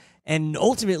around. And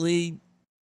ultimately,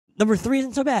 Number 3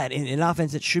 isn't so bad in an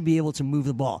offense that should be able to move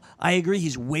the ball. I agree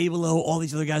he's way below all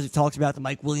these other guys we've talked about, the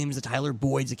Mike Williams, the Tyler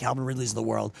Boyds, the Calvin Ridleys of the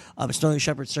world. But Sterling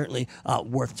Shepard's certainly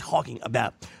worth talking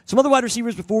about. Some other wide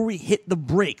receivers before we hit the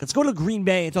break. Let's go to Green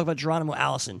Bay and talk about Geronimo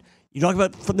Allison. You talk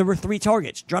about number 3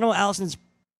 targets. Geronimo Allison's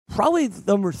probably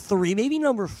number 3, maybe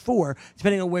number 4,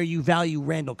 depending on where you value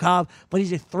Randall Cobb. But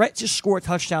he's a threat to score a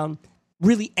touchdown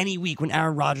really any week when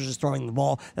Aaron Rodgers is throwing the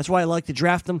ball. That's why I like to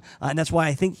draft him, and that's why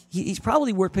I think he's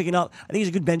probably worth picking up. I think he's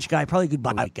a good bench guy, probably a good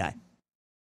bye week guy.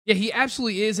 Yeah, he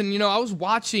absolutely is. And, I was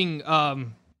watching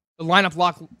the Lineup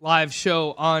Lock Live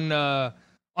show on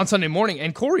Sunday morning,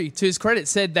 and Corey, to his credit,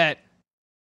 said that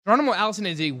Geronimo Allison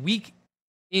is a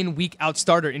week-in, week-out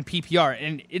starter in PPR.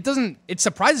 And it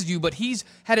surprises you, but he's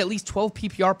had at least 12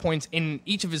 PPR points in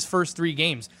each of his first 3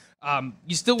 games.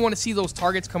 You still want to see those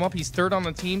targets come up. He's 3rd on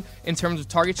the team in terms of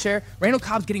target share. Randall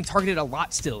Cobb's getting targeted a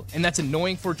lot still, and that's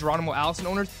annoying for Geronimo Allison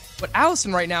owners. But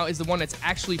Allison right now is the one that's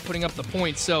actually putting up the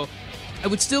points. So I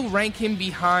would still rank him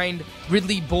behind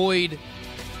Ridley, Boyd,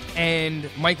 and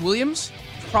Mike Williams,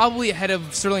 probably ahead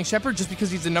of Sterling Shepard, just because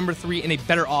he's the number 3 in a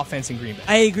better offense in Green Bay.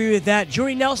 I agree with that.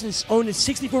 Jordy Nelson's owned in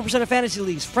 64% of fantasy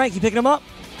leagues. Frank, you picking him up?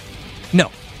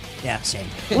 No. Yeah, same.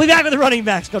 We'll be back with the running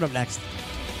backs. Coming up next.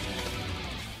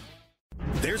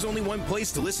 There's only one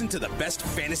place to listen to the best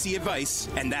fantasy advice,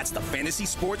 and that's the Fantasy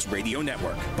Sports Radio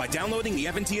Network. By downloading the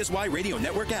FNTSY Radio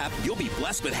Network app, you'll be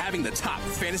blessed with having the top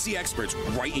fantasy experts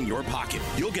right in your pocket.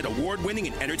 You'll get award-winning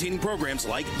and entertaining programs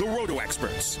like The Roto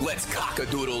Experts, Let's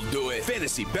Cock-a-Doodle Do It,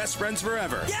 Fantasy Best Friends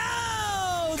Forever,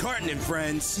 Yo! Carton and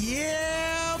Friends,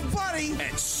 Yeah, buddy,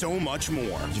 and so much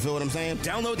more. You feel what I'm saying?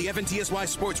 Download the FNTSY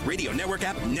Sports Radio Network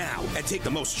app now and take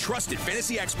the most trusted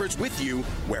fantasy experts with you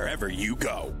wherever you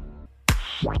go.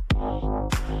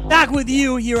 Back with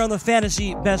you here on the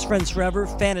Fantasy Best Friends Forever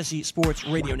Fantasy Sports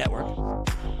Radio Network.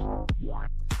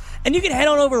 And you can head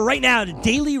on over right now to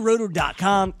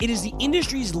dailyroto.com. It is the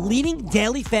industry's leading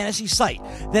daily fantasy site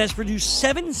that has produced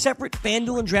 7 separate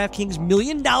FanDuel and DraftKings $1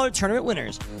 million tournament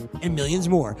winners and millions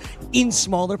more in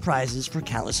smaller prizes for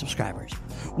countless subscribers.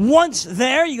 Once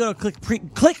there, you go to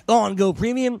click on Go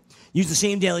Premium. Use the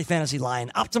same daily fantasy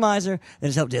line optimizer that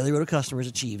has helped Daily Roto customers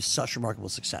achieve such remarkable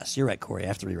success. You're right, Corey. I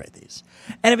have to rewrite these.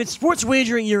 And if it's sports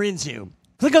wagering you're into,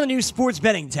 click on the new sports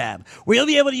betting tab, where you'll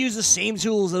be able to use the same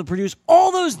tools that will produce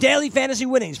all those daily fantasy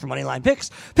winnings for moneyline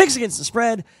picks, picks against the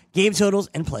spread, game totals,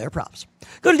 and player props.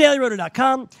 Go to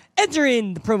dailyroto.com, enter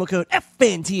in the promo code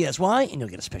FNTSY, and you'll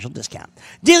get a special discount.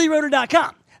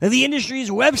 Dailyroto.com, the industry's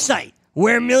website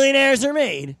where millionaires are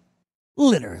made,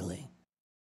 literally.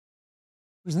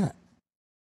 Who's that?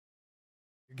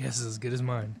 Your guess is as good as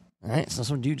mine. All right, so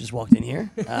some dude just walked in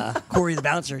here. Corey the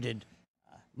bouncer did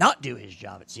not do his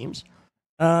job, it seems.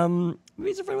 Maybe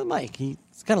he's a friend with Mike. He's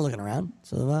kind of looking around,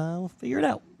 so we'll figure it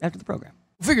out after the program.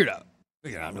 Figure it out.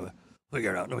 Figure it out,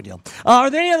 no big deal. Are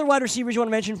there any other wide receivers you want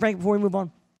to mention, Frank, before we move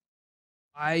on?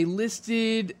 I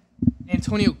listed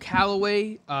Antonio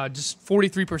Callaway, just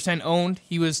 43% owned.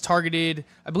 He was targeted,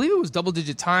 I believe it was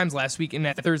double-digit times last week in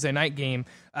that Thursday night game.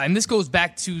 And this goes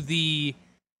back to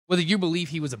whether you believe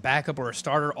he was a backup or a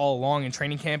starter all along in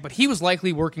training camp, but he was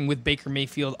likely working with Baker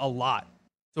Mayfield a lot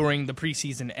during the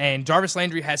preseason. And Jarvis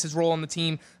Landry has his role on the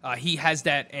team. He has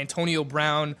that Antonio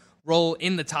Brown role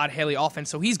in the Todd Haley offense,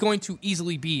 so he's going to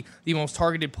easily be the most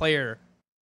targeted player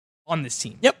on this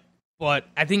team. Yep. But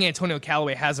I think Antonio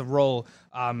Callaway has a role,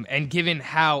 and given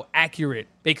how accurate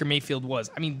Baker Mayfield was,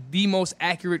 I mean, the most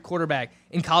accurate quarterback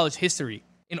in college history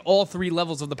in all 3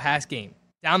 levels of the pass game,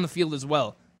 down the field as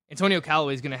well, Antonio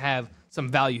Callaway is going to have some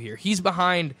value here. He's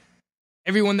behind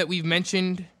everyone that we've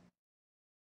mentioned,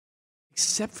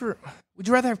 except for, would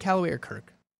you rather have Callaway or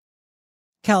Kirk?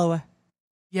 Callaway.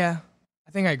 Yeah,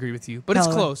 I think I agree with you, but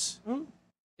Callaway. It's close. Mm-hmm.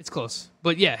 It's close.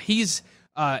 But yeah, he's,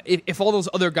 if all those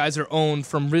other guys are owned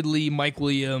from Ridley, Mike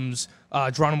Williams,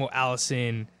 Geronimo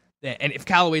Allison, and if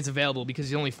Callaway's available because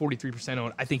he's only 43%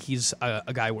 owned, I think he's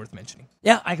a guy worth mentioning.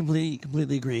 Yeah, I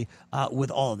completely agree with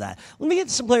all of that. Let me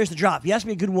get some players to drop. You asked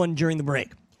me a good one during the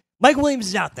break. Mike Williams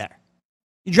is out there.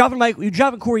 You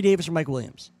dropping Corey Davis or Mike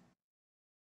Williams?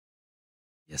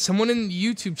 Yeah, someone in the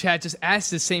YouTube chat just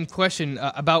asked the same question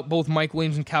about both Mike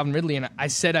Williams and Calvin Ridley, and I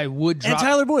said I would drop. And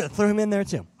Tyler Boyd, throw him in there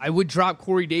too. I would drop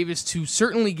Corey Davis to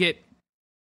certainly get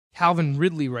Calvin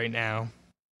Ridley right now.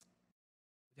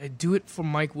 Would I do it for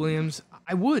Mike Williams?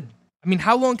 I would. I mean,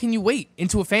 how long can you wait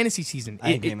into a fantasy season?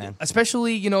 I agree, man.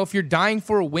 Especially, if you're dying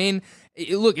for a win.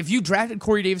 Look, if you drafted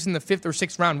Corey Davis in the 5th or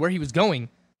 6th round where he was going,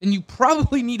 then you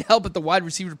probably need help at the wide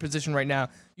receiver position right now.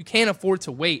 You can't afford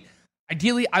to wait.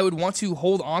 Ideally, I would want to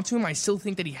hold on to him. I still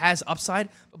think that he has upside.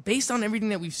 But based on everything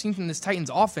that we've seen from this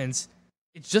Titans offense,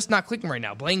 it's just not clicking right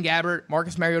now. Blaine Gabbert,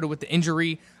 Marcus Mariota with the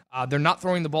injury. They're not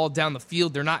throwing the ball down the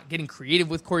field. They're not getting creative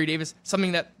with Corey Davis,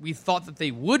 something that we thought that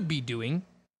they would be doing,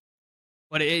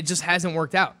 but it just hasn't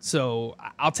worked out. So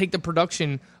I'll take the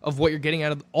production of what you're getting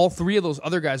out of all three of those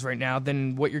other guys right now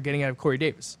than what you're getting out of Corey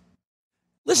Davis.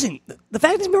 Listen, the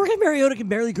fact is Marcus Mariota can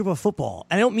barely grip a football.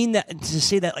 And I don't mean that to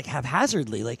say that like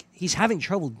haphazardly. Like, he's having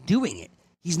trouble doing it.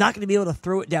 He's not going to be able to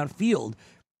throw it downfield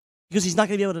because he's not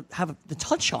going to be able to have the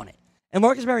touch on it. And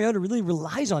Marcus Mariota really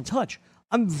relies on touch.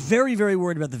 I'm very, very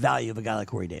worried about the value of a guy like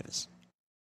Corey Davis.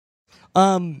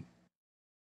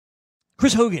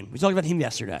 Chris Hogan, we talked about him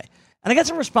yesterday. And I got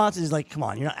some responses like, come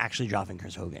on, you're not actually dropping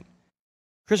Chris Hogan.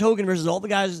 Chris Hogan versus all the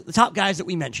guys, the top guys that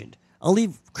we mentioned. I'll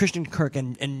leave Christian Kirk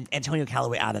and Antonio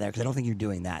Callaway out of there because I don't think you're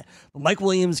doing that. But Mike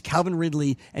Williams, Calvin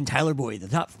Ridley, and Tyler Boyd, the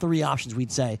top three options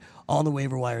we'd say on the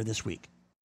waiver wire this week.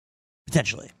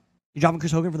 Potentially. You dropping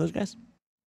Chris Hogan for those guys?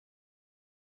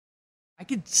 I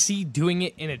could see doing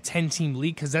it in a 10-team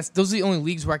league because those are the only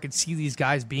leagues where I could see these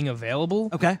guys being available.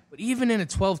 Okay. But even in a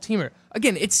 12-teamer,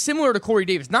 again, it's similar to Corey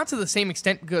Davis. Not to the same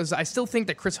extent because I still think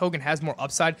that Chris Hogan has more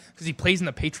upside because he plays in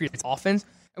the Patriots offense.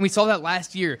 And we saw that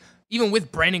last year, even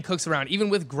with Brandon Cooks around, even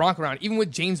with Gronk around, even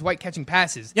with James White catching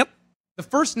passes. Yep. The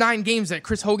first 9 games that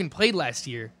Chris Hogan played last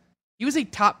year, he was a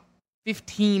top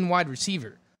 15 wide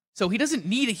receiver. So he doesn't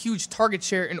need a huge target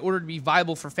share in order to be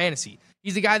viable for fantasy.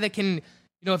 He's a guy that can,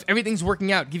 if everything's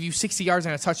working out, give you 60 yards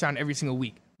and a touchdown every single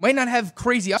week. Might not have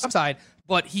crazy upside,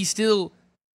 but he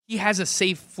has a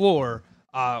safe floor,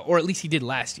 or at least he did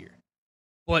last year.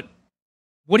 But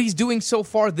what he's doing so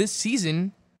far this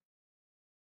season,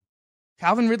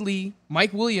 Calvin Ridley,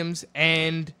 Mike Williams,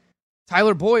 and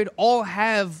Tyler Boyd all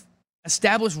have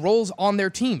established roles on their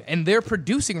team, and they're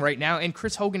producing right now, and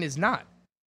Chris Hogan is not.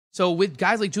 So with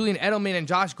guys like Julian Edelman and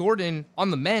Josh Gordon on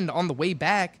the mend, on the way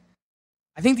back,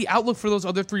 I think the outlook for those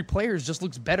other 3 players just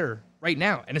looks better right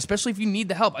now, and especially if you need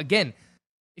the help. Again,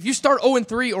 if you start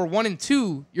 0-3 or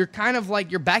 1-2, you're kind of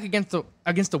like you're back against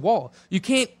the wall. You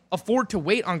can't afford to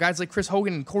wait on guys like Chris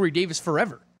Hogan and Corey Davis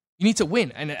forever. You need to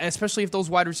win, and especially if those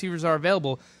wide receivers are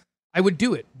available, I would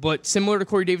do it. But similar to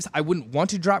Corey Davis, I wouldn't want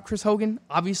to drop Chris Hogan,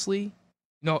 obviously.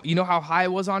 You know how high I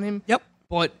was on him? Yep.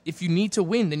 But if you need to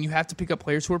win, then you have to pick up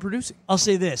players who are producing. I'll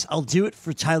say this. I'll do it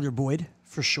for Tyler Boyd,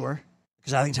 for sure.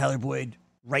 Because I think Tyler Boyd,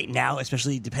 right now,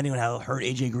 especially depending on how hurt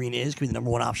A.J. Green is, could be the number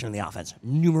 1 option in the offense.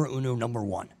 Numero uno, number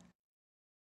 1.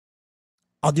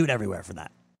 I'll do it everywhere for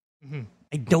that. Mm-hmm.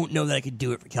 I don't know that I could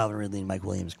do it for Calvin Ridley and Mike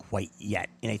Williams quite yet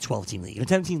in a 12-team league. In a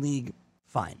 10-team league,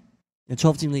 fine. In a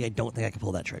 12-team league, I don't think I can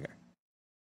pull that trigger.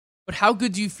 But how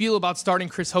good do you feel about starting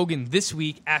Chris Hogan this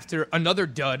week after another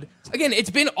dud? Again, it's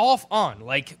been off on.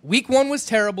 Like, week 1 was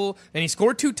terrible, then he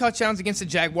scored 2 touchdowns against the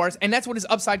Jaguars, and that's what his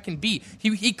upside can be.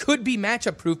 He could be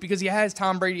matchup proof because he has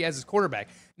Tom Brady as his quarterback.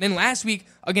 And then last week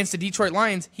against the Detroit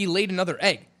Lions, he laid another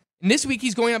egg. And this week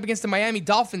he's going up against the Miami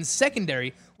Dolphins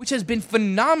secondary, which has been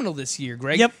phenomenal this year,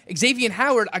 Greg. Yep. Xavier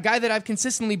Howard, a guy that I've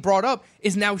consistently brought up,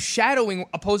 is now shadowing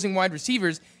opposing wide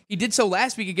receivers. He did so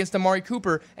last week against Amari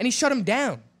Cooper, and he shut him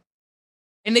down.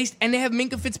 And they have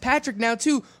Minkah Fitzpatrick now,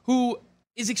 too, who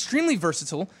is extremely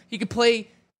versatile. He could play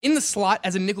in the slot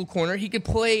as a nickel corner. He could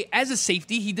play as a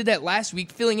safety. He did that last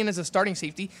week, filling in as a starting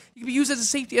safety. He could be used as a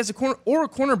safety, as a corner, or a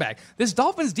cornerback. This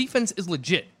Dolphins defense is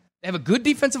legit. They have a good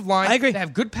defensive line. I agree. They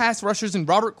have good pass rushers in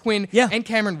Robert Quinn and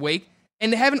Cameron Wake,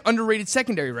 and they have an underrated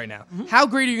secondary right now. Mm-hmm. How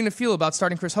great are you going to feel about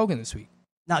starting Chris Hogan this week?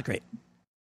 Not great.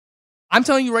 I'm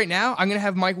telling you right now, I'm going to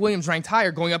have Mike Williams ranked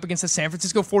higher going up against the San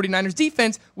Francisco 49ers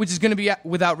defense, which is going to be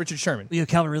without Richard Sherman. Will you have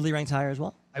Calvin Ridley ranked higher as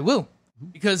well? I will.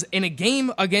 Because in a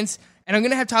game against, and I'm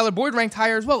going to have Tyler Boyd ranked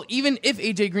higher as well, even if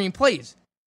A.J. Green plays.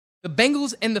 The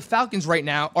Bengals and the Falcons right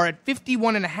now are at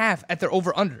 51.5 at their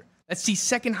over-under. That's the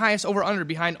second highest over-under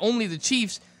behind only the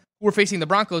Chiefs, who are facing the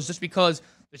Broncos, just because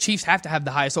the Chiefs have to have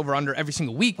the highest over-under every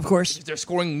single week. Of course. They're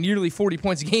scoring nearly 40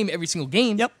 points a game every single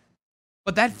game. Yep.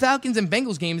 But that Falcons and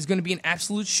Bengals game is going to be an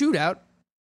absolute shootout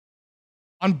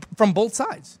from both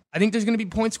sides. I think there's going to be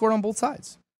points scored on both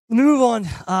sides. Let me move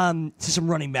on to some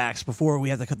running backs before we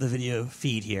have to cut the video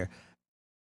feed here.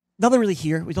 Nothing really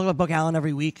here. We talk about Buck Allen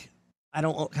every week. I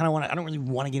don't really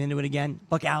want to get into it again.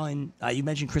 Buck Allen, you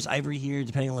mentioned Chris Ivory here,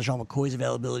 depending on LeSean McCoy's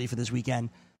availability for this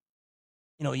weekend.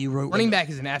 You wrote running back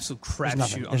is an absolute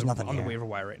crapshoot on the waiver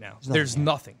wire right now. There's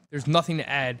nothing. There's nothing to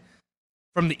add.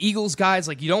 From the Eagles guys,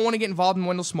 you don't want to get involved in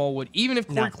Wendell Smallwood. Even if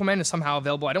Corey Clement is somehow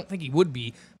available, I don't think he would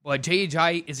be. But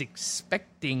J.J. is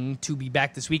expecting to be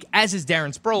back this week, as is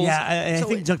Darren Sproles. Yeah, I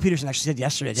think Doug Peterson actually said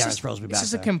yesterday Darren Sproles will be back. This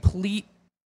is a complete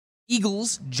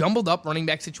Eagles jumbled up running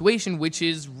back situation, which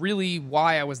is really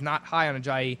why I was not high on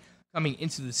Ajayi coming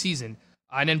into the season.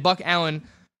 And then Buck Allen,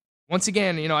 once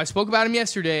again, I spoke about him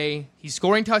yesterday. He's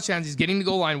scoring touchdowns. He's getting the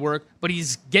goal line work, but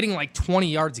he's getting like 20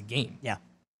 yards a game. Yeah.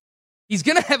 He's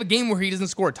going to have a game where he doesn't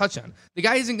score a touchdown. The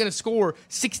guy isn't going to score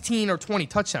 16 or 20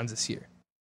 touchdowns this year.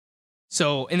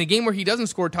 So in the game where he doesn't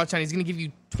score a touchdown, he's going to give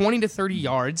you 20 to 30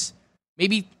 yards,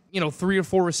 maybe, 3 or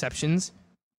 4 receptions,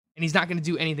 and he's not going to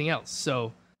do anything else.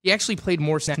 So he actually played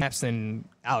more snaps than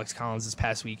Alex Collins this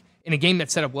past week in a game that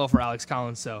set up well for Alex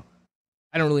Collins. So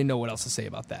I don't really know what else to say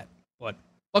about that. But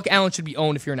Buck Allen should be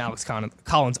owned if you're an Alex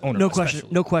Collins owner.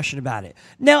 No question about it.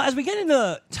 Now, as we get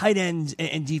into tight ends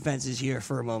and defenses here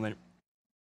for a moment,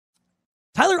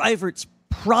 Tyler Eifert's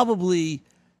probably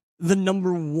the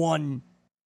number one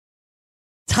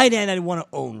tight end I'd want to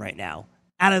own right now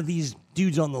out of these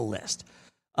dudes on the list.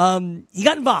 He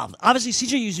got involved. Obviously,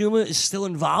 CJ Uzomah is still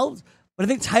involved, but I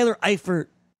think Tyler Eifert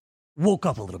woke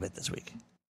up a little bit this week,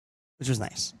 which was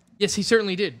nice. Yes, he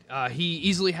certainly did. He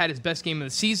easily had his best game of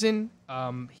the season.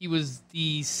 He was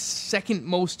the second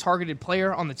most targeted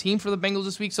player on the team for the Bengals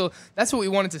this week, so that's what we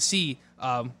wanted to see.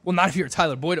 Well, not if you're a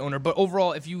Tyler Boyd owner, but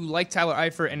overall, if you like Tyler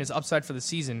Eifert and his upside for the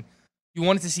season, you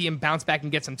wanted to see him bounce back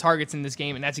and get some targets in this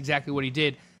game, and that's exactly what he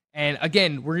did. And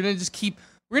again, we're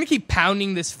gonna keep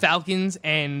pounding this Falcons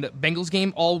and Bengals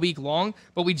game all week long,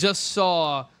 but we just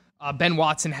saw Ben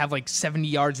Watson have like 70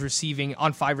 yards receiving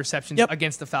on 5 receptions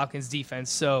against the Falcons defense.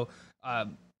 So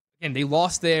again, they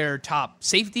lost their top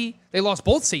safety. They lost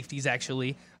both safeties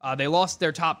actually. They lost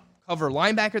their top cover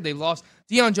linebacker. They lost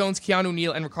Deion Jones, Keanu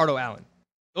Neal, and Ricardo Allen.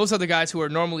 Those are the guys who are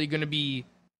normally going to be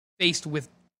faced with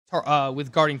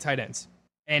guarding tight ends.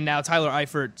 And now Tyler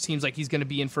Eifert seems like he's going to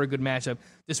be in for a good matchup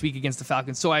this week against the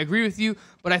Falcons. So I agree with you,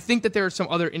 but I think that there are some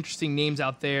other interesting names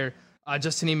out there.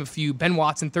 Just to name a few, Ben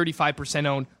Watson, 35%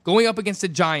 owned, going up against the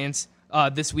Giants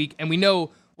this week. And we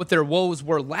know what their woes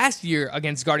were last year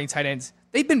against guarding tight ends.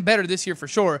 They've been better this year for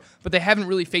sure, but they haven't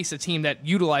really faced a team that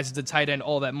utilizes the tight end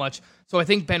all that much. So I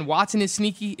think Ben Watson is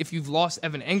sneaky if you've lost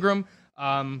Evan Engram.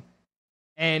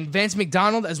 And Vance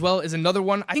McDonald as well is another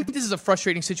one. I think this is a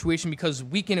frustrating situation because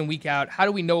week in and week out, how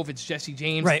do we know if it's Jesse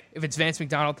James, if it's Vance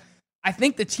McDonald? I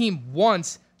think the team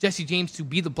wants Jesse James to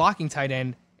be the blocking tight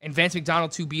end and Vance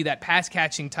McDonald to be that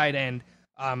pass-catching tight end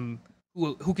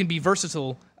who can be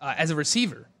versatile as a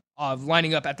receiver,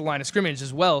 lining up at the line of scrimmage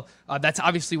as well. That's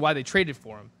obviously why they traded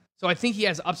for him. So I think he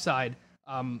has upside.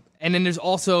 And then there's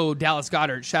also Dallas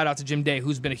Goedert. Shout out to Jim Day,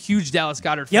 who's been a huge Dallas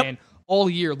Goedert fan all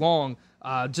year long.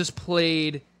 Just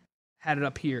played, had it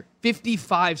up here,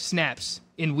 55 snaps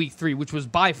in week 3, which was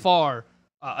by far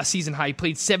a season high. He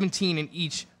played 17 in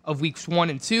each of weeks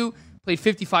 1 and 2. Played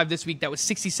 55 this week. That was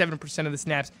 67% of the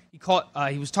snaps. He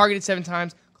was targeted 7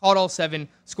 times, caught all 7,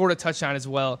 scored a touchdown as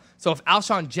well. So if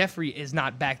Alshon Jeffrey is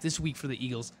not back this week for the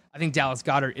Eagles, I think Dallas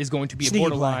Goedert is going to be a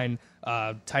borderline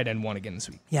tight end 1 again this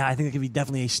week. Yeah, I think it could be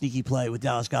definitely a sneaky play with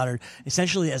Dallas Goedert,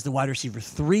 essentially as the wide receiver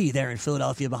 3 there in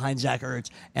Philadelphia behind Zach Ertz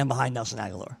and behind Nelson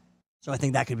Aguilar. So I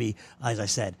think that could be, as I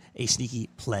said, a sneaky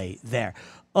play there.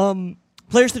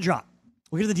 Players to drop.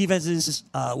 We'll get to the defenses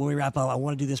when we wrap up. I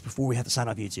want to do this before we have to sign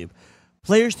off YouTube.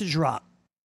 Players to drop.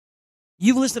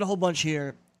 You've listed a whole bunch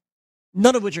here,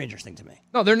 none of which are interesting to me.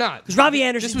 No, they're not. Because Robbie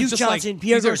Anderson, Duke Johnson,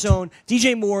 Pierre Garçon,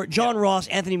 DJ Moore, John Ross,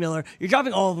 Anthony Miller, you're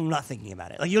dropping all of them not thinking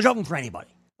about it. Like, you'll drop them for anybody.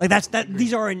 Like,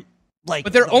 these aren't, like...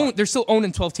 But they're still owned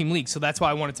in 12-team leagues, so that's why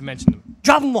I wanted to mention them.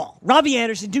 Drop them all. Robbie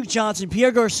Anderson, Duke Johnson,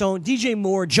 Pierre Garçon, DJ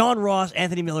Moore, John Ross,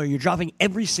 Anthony Miller. You're dropping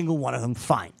every single one of them.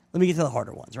 Fine. Let me get to the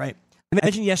harder ones, right? I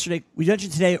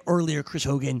mentioned today earlier, Chris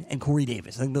Hogan and Corey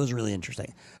Davis. I think those are really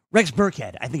interesting. Rex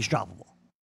Burkhead, I think is droppable.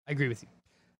 I agree with you.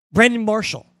 Brandon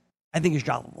Marshall, I think is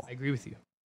droppable. I agree with you.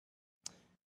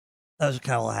 That was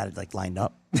kind of all I had it lined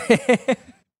up.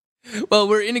 Well,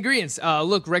 we're in agreement.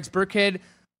 Look, Rex Burkhead,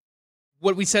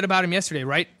 what we said about him yesterday,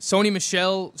 right? Sony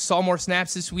Michel saw more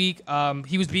snaps this week.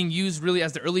 He was being used really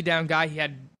as the early down guy. He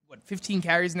had, 15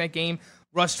 carries in that game,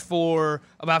 rushed for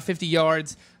about 50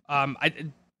 yards.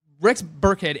 Rex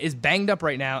Burkhead is banged up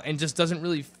right now and just doesn't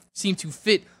really seem to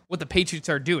fit what the Patriots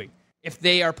are doing. If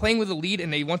they are playing with a lead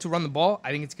and they want to run the ball,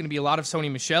 I think it's going to be a lot of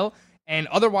Sony Michel. And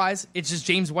otherwise, it's just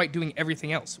James White doing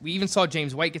everything else. We even saw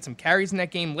James White get some carries in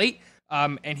that game late,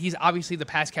 and he's obviously the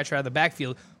pass catcher out of the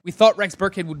backfield. We thought Rex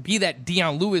Burkhead would be that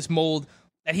Deion Lewis mold,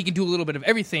 that he can do a little bit of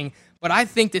everything, but I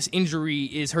think this injury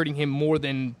is hurting him more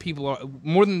than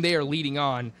they are leading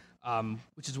on,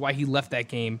 which is why he left that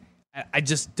game. I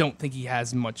just don't think he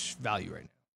has much value right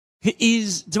now.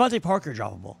 Is Devontae Parker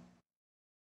droppable?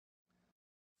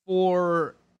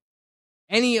 For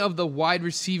any of the wide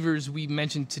receivers we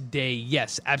mentioned today,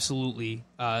 yes, absolutely.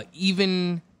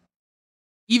 Even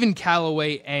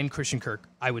Callaway and Christian Kirk,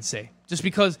 I would say. Just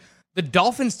because the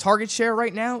Dolphins' target share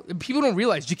right now, people don't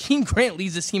realize Jakeem Grant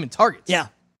leads this team in targets. Yeah.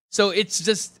 So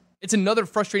it's another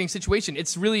frustrating situation.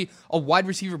 It's really a wide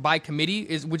receiver by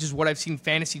committee, which is what I've seen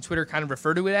fantasy Twitter kind of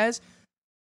refer to it as.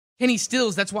 Kenny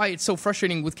Stills, that's why it's so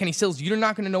frustrating with Kenny Stills. You're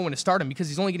not going to know when to start him because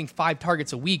he's only getting 5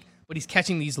 targets a week, but he's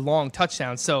catching these long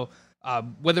touchdowns. So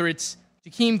whether it's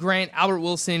Jakeem Grant, Albert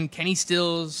Wilson, Kenny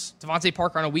Stills, Devontae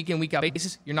Parker on a week-in, week-out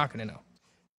basis, you're not going to know.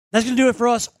 That's going to do it for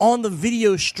us on the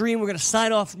video stream. We're going to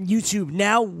sign off from YouTube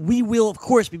now. We will, of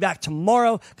course, be back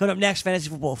tomorrow. Coming up next, Fantasy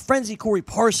Football Frenzy, Corey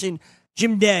Parson,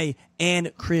 Jim Day,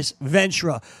 and Chris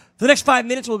Ventura. For the next 5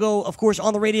 minutes, we'll go, of course,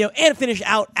 on the radio and finish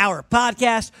out our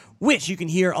podcast, which you can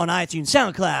hear on iTunes,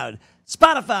 SoundCloud,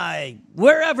 Spotify,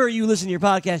 wherever you listen to your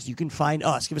podcast, you can find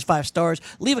us. Give us 5 stars,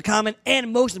 leave a comment,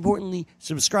 and most importantly,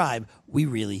 subscribe. We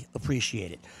really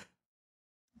appreciate it.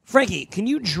 Frankie, can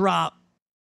you drop...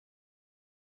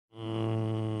 I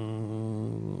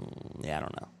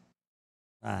don't know.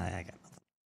 I got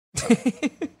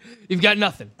nothing. You've got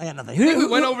nothing. I got nothing. We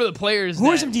went over the players. Who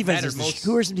are some defenses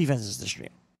to stream?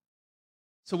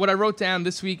 So what I wrote down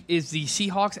this week is the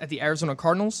Seahawks at the Arizona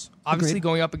Cardinals. Obviously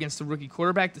going up against the rookie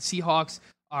quarterback. The Seahawks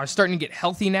are starting to get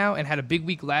healthy now and had a big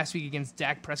week last week against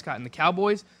Dak Prescott and the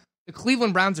Cowboys. The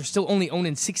Cleveland Browns are still only owned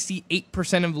in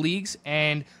 68% of leagues,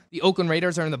 and the Oakland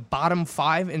Raiders are in the bottom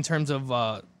 5 in terms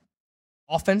of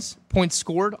offense, points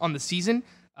scored on the season.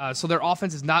 So their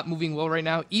offense is not moving well right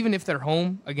now, even if they're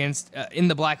home against in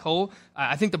the black hole.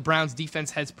 I think the Browns'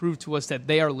 defense has proved to us that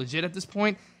they are legit at this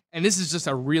point, and this is just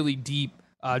a really deep,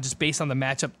 just based on the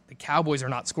matchup. The Cowboys are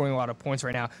not scoring a lot of points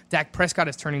right now. Dak Prescott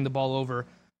is turning the ball over.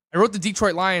 I wrote the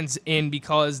Detroit Lions in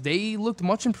because they looked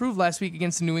much improved last week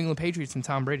against the New England Patriots and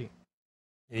Tom Brady.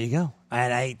 There you go.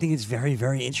 And I think it's very,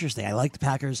 very interesting. I like the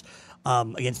Packers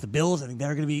against the Bills. I think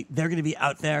they're going to be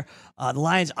out there. The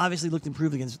Lions obviously looked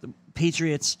improved against the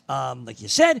Patriots, like you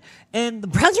said, and the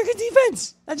Browns are good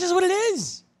defense. That's just what it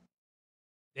is.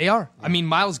 They are. I mean,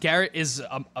 Myles Garrett is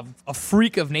a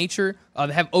freak of nature.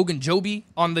 They have Ogunjobi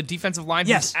on the defensive line.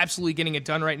 Yes. He's absolutely getting it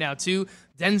done right now, too.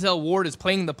 Denzel Ward is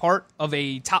playing the part of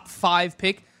a top 5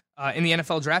 pick in the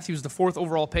NFL draft. He was the 4th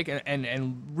overall pick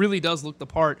and really does look the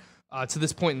part to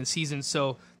this point in the season.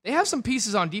 So they have some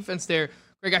pieces on defense there.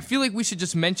 Greg, I feel like we should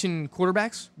just mention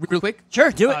quarterbacks real quick. Sure,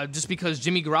 do it. Just because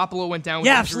Jimmy Garoppolo went down with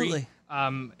injury. Absolutely.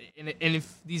 And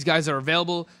if these guys are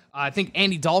available, I think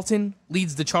Andy Dalton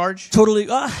leads the charge. Totally.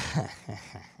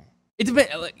 It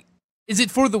depends. Is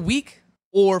it for the week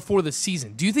or for the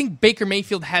season? Do you think Baker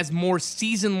Mayfield has more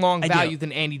season-long value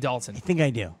than Andy Dalton? I think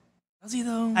I do. Does he,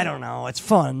 though? I don't know. It's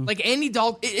fun. Like, Andy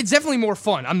Dalton, it's definitely more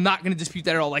fun. I'm not going to dispute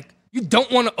that at all. Like, you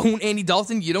don't want to own Andy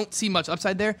Dalton. You don't see much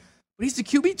upside there. But he's the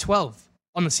QB 12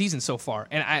 on the season so far.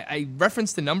 And I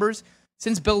referenced the numbers.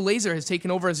 Since Bill Lazor has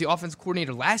taken over as the offensive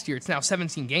coordinator last year, it's now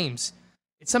 17 games.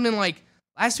 It's something like,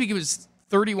 last week it was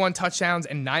 31 touchdowns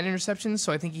and 9 interceptions,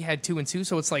 so I think he had 2 and 2.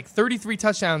 So it's like 33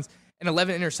 touchdowns and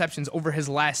 11 interceptions over his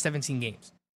last 17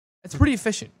 games. That's pretty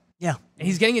efficient. Yeah. And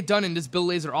he's getting it done in this Bill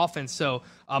Lazor offense. So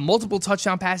multiple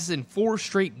touchdown passes in 4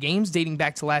 straight games dating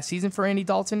back to last season for Andy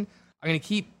Dalton. I'm going to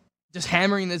keep just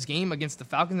hammering this game against the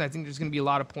Falcons. I think there's going to be a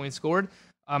lot of points scored.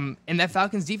 And that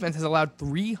Falcons defense has allowed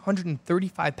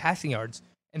 335 passing yards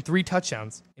and 3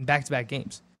 touchdowns in back-to-back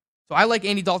games. So I like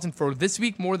Andy Dalton for this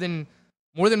week more than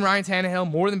Ryan Tannehill,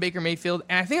 more than Baker Mayfield,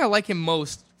 and I think I like him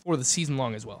most for the season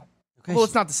long as well. Okay. Well,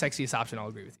 it's not the sexiest option, I'll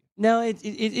agree with you. No,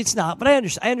 it's not, but I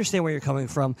understand where you're coming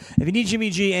from. If you need Jimmy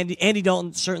G, Andy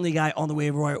Dalton, certainly a guy on the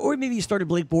waiver wire. Or maybe you started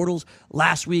Blake Bortles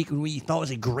last week when we thought it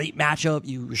was a great matchup.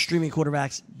 You were streaming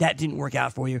quarterbacks. That didn't work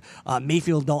out for you.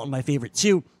 Mayfield, Dalton, my favorite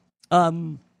too.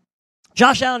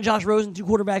 Josh Allen, Josh Rosen, 2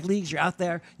 quarterback leagues. You're out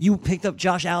there. You picked up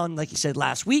Josh Allen, like you said,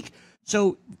 last week.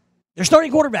 So they're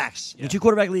starting quarterbacks. Yeah. In a 2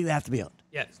 quarterback league, they have to be owned.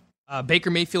 Yes.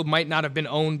 Baker Mayfield might not have been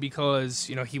owned because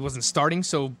he wasn't starting,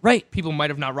 so people might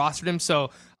have not rostered him.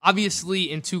 So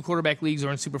obviously, in 2 quarterback leagues or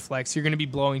in Superflex, you're going to be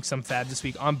blowing some fab this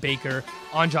week on Baker,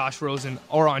 on Josh Rosen,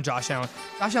 or on Josh Allen.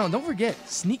 Josh Allen, don't forget,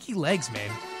 sneaky legs,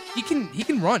 man. He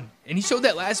can run, and he showed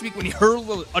that last week when he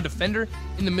hurled a defender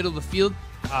in the middle of the field.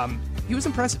 He was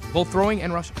impressive, both throwing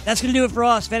and rushing. That's going to do it for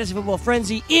us. Fantasy Football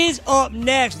Frenzy is up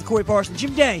next with Corey Parson,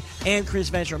 Jim Day, and Chris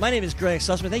Ventura. My name is Greg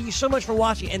Sussman. Thank you so much for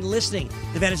watching and listening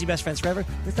to Fantasy Best Friends Forever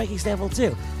with Frankie Stanfield,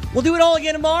 too. We'll do it all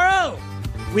again tomorrow.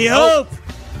 We hope.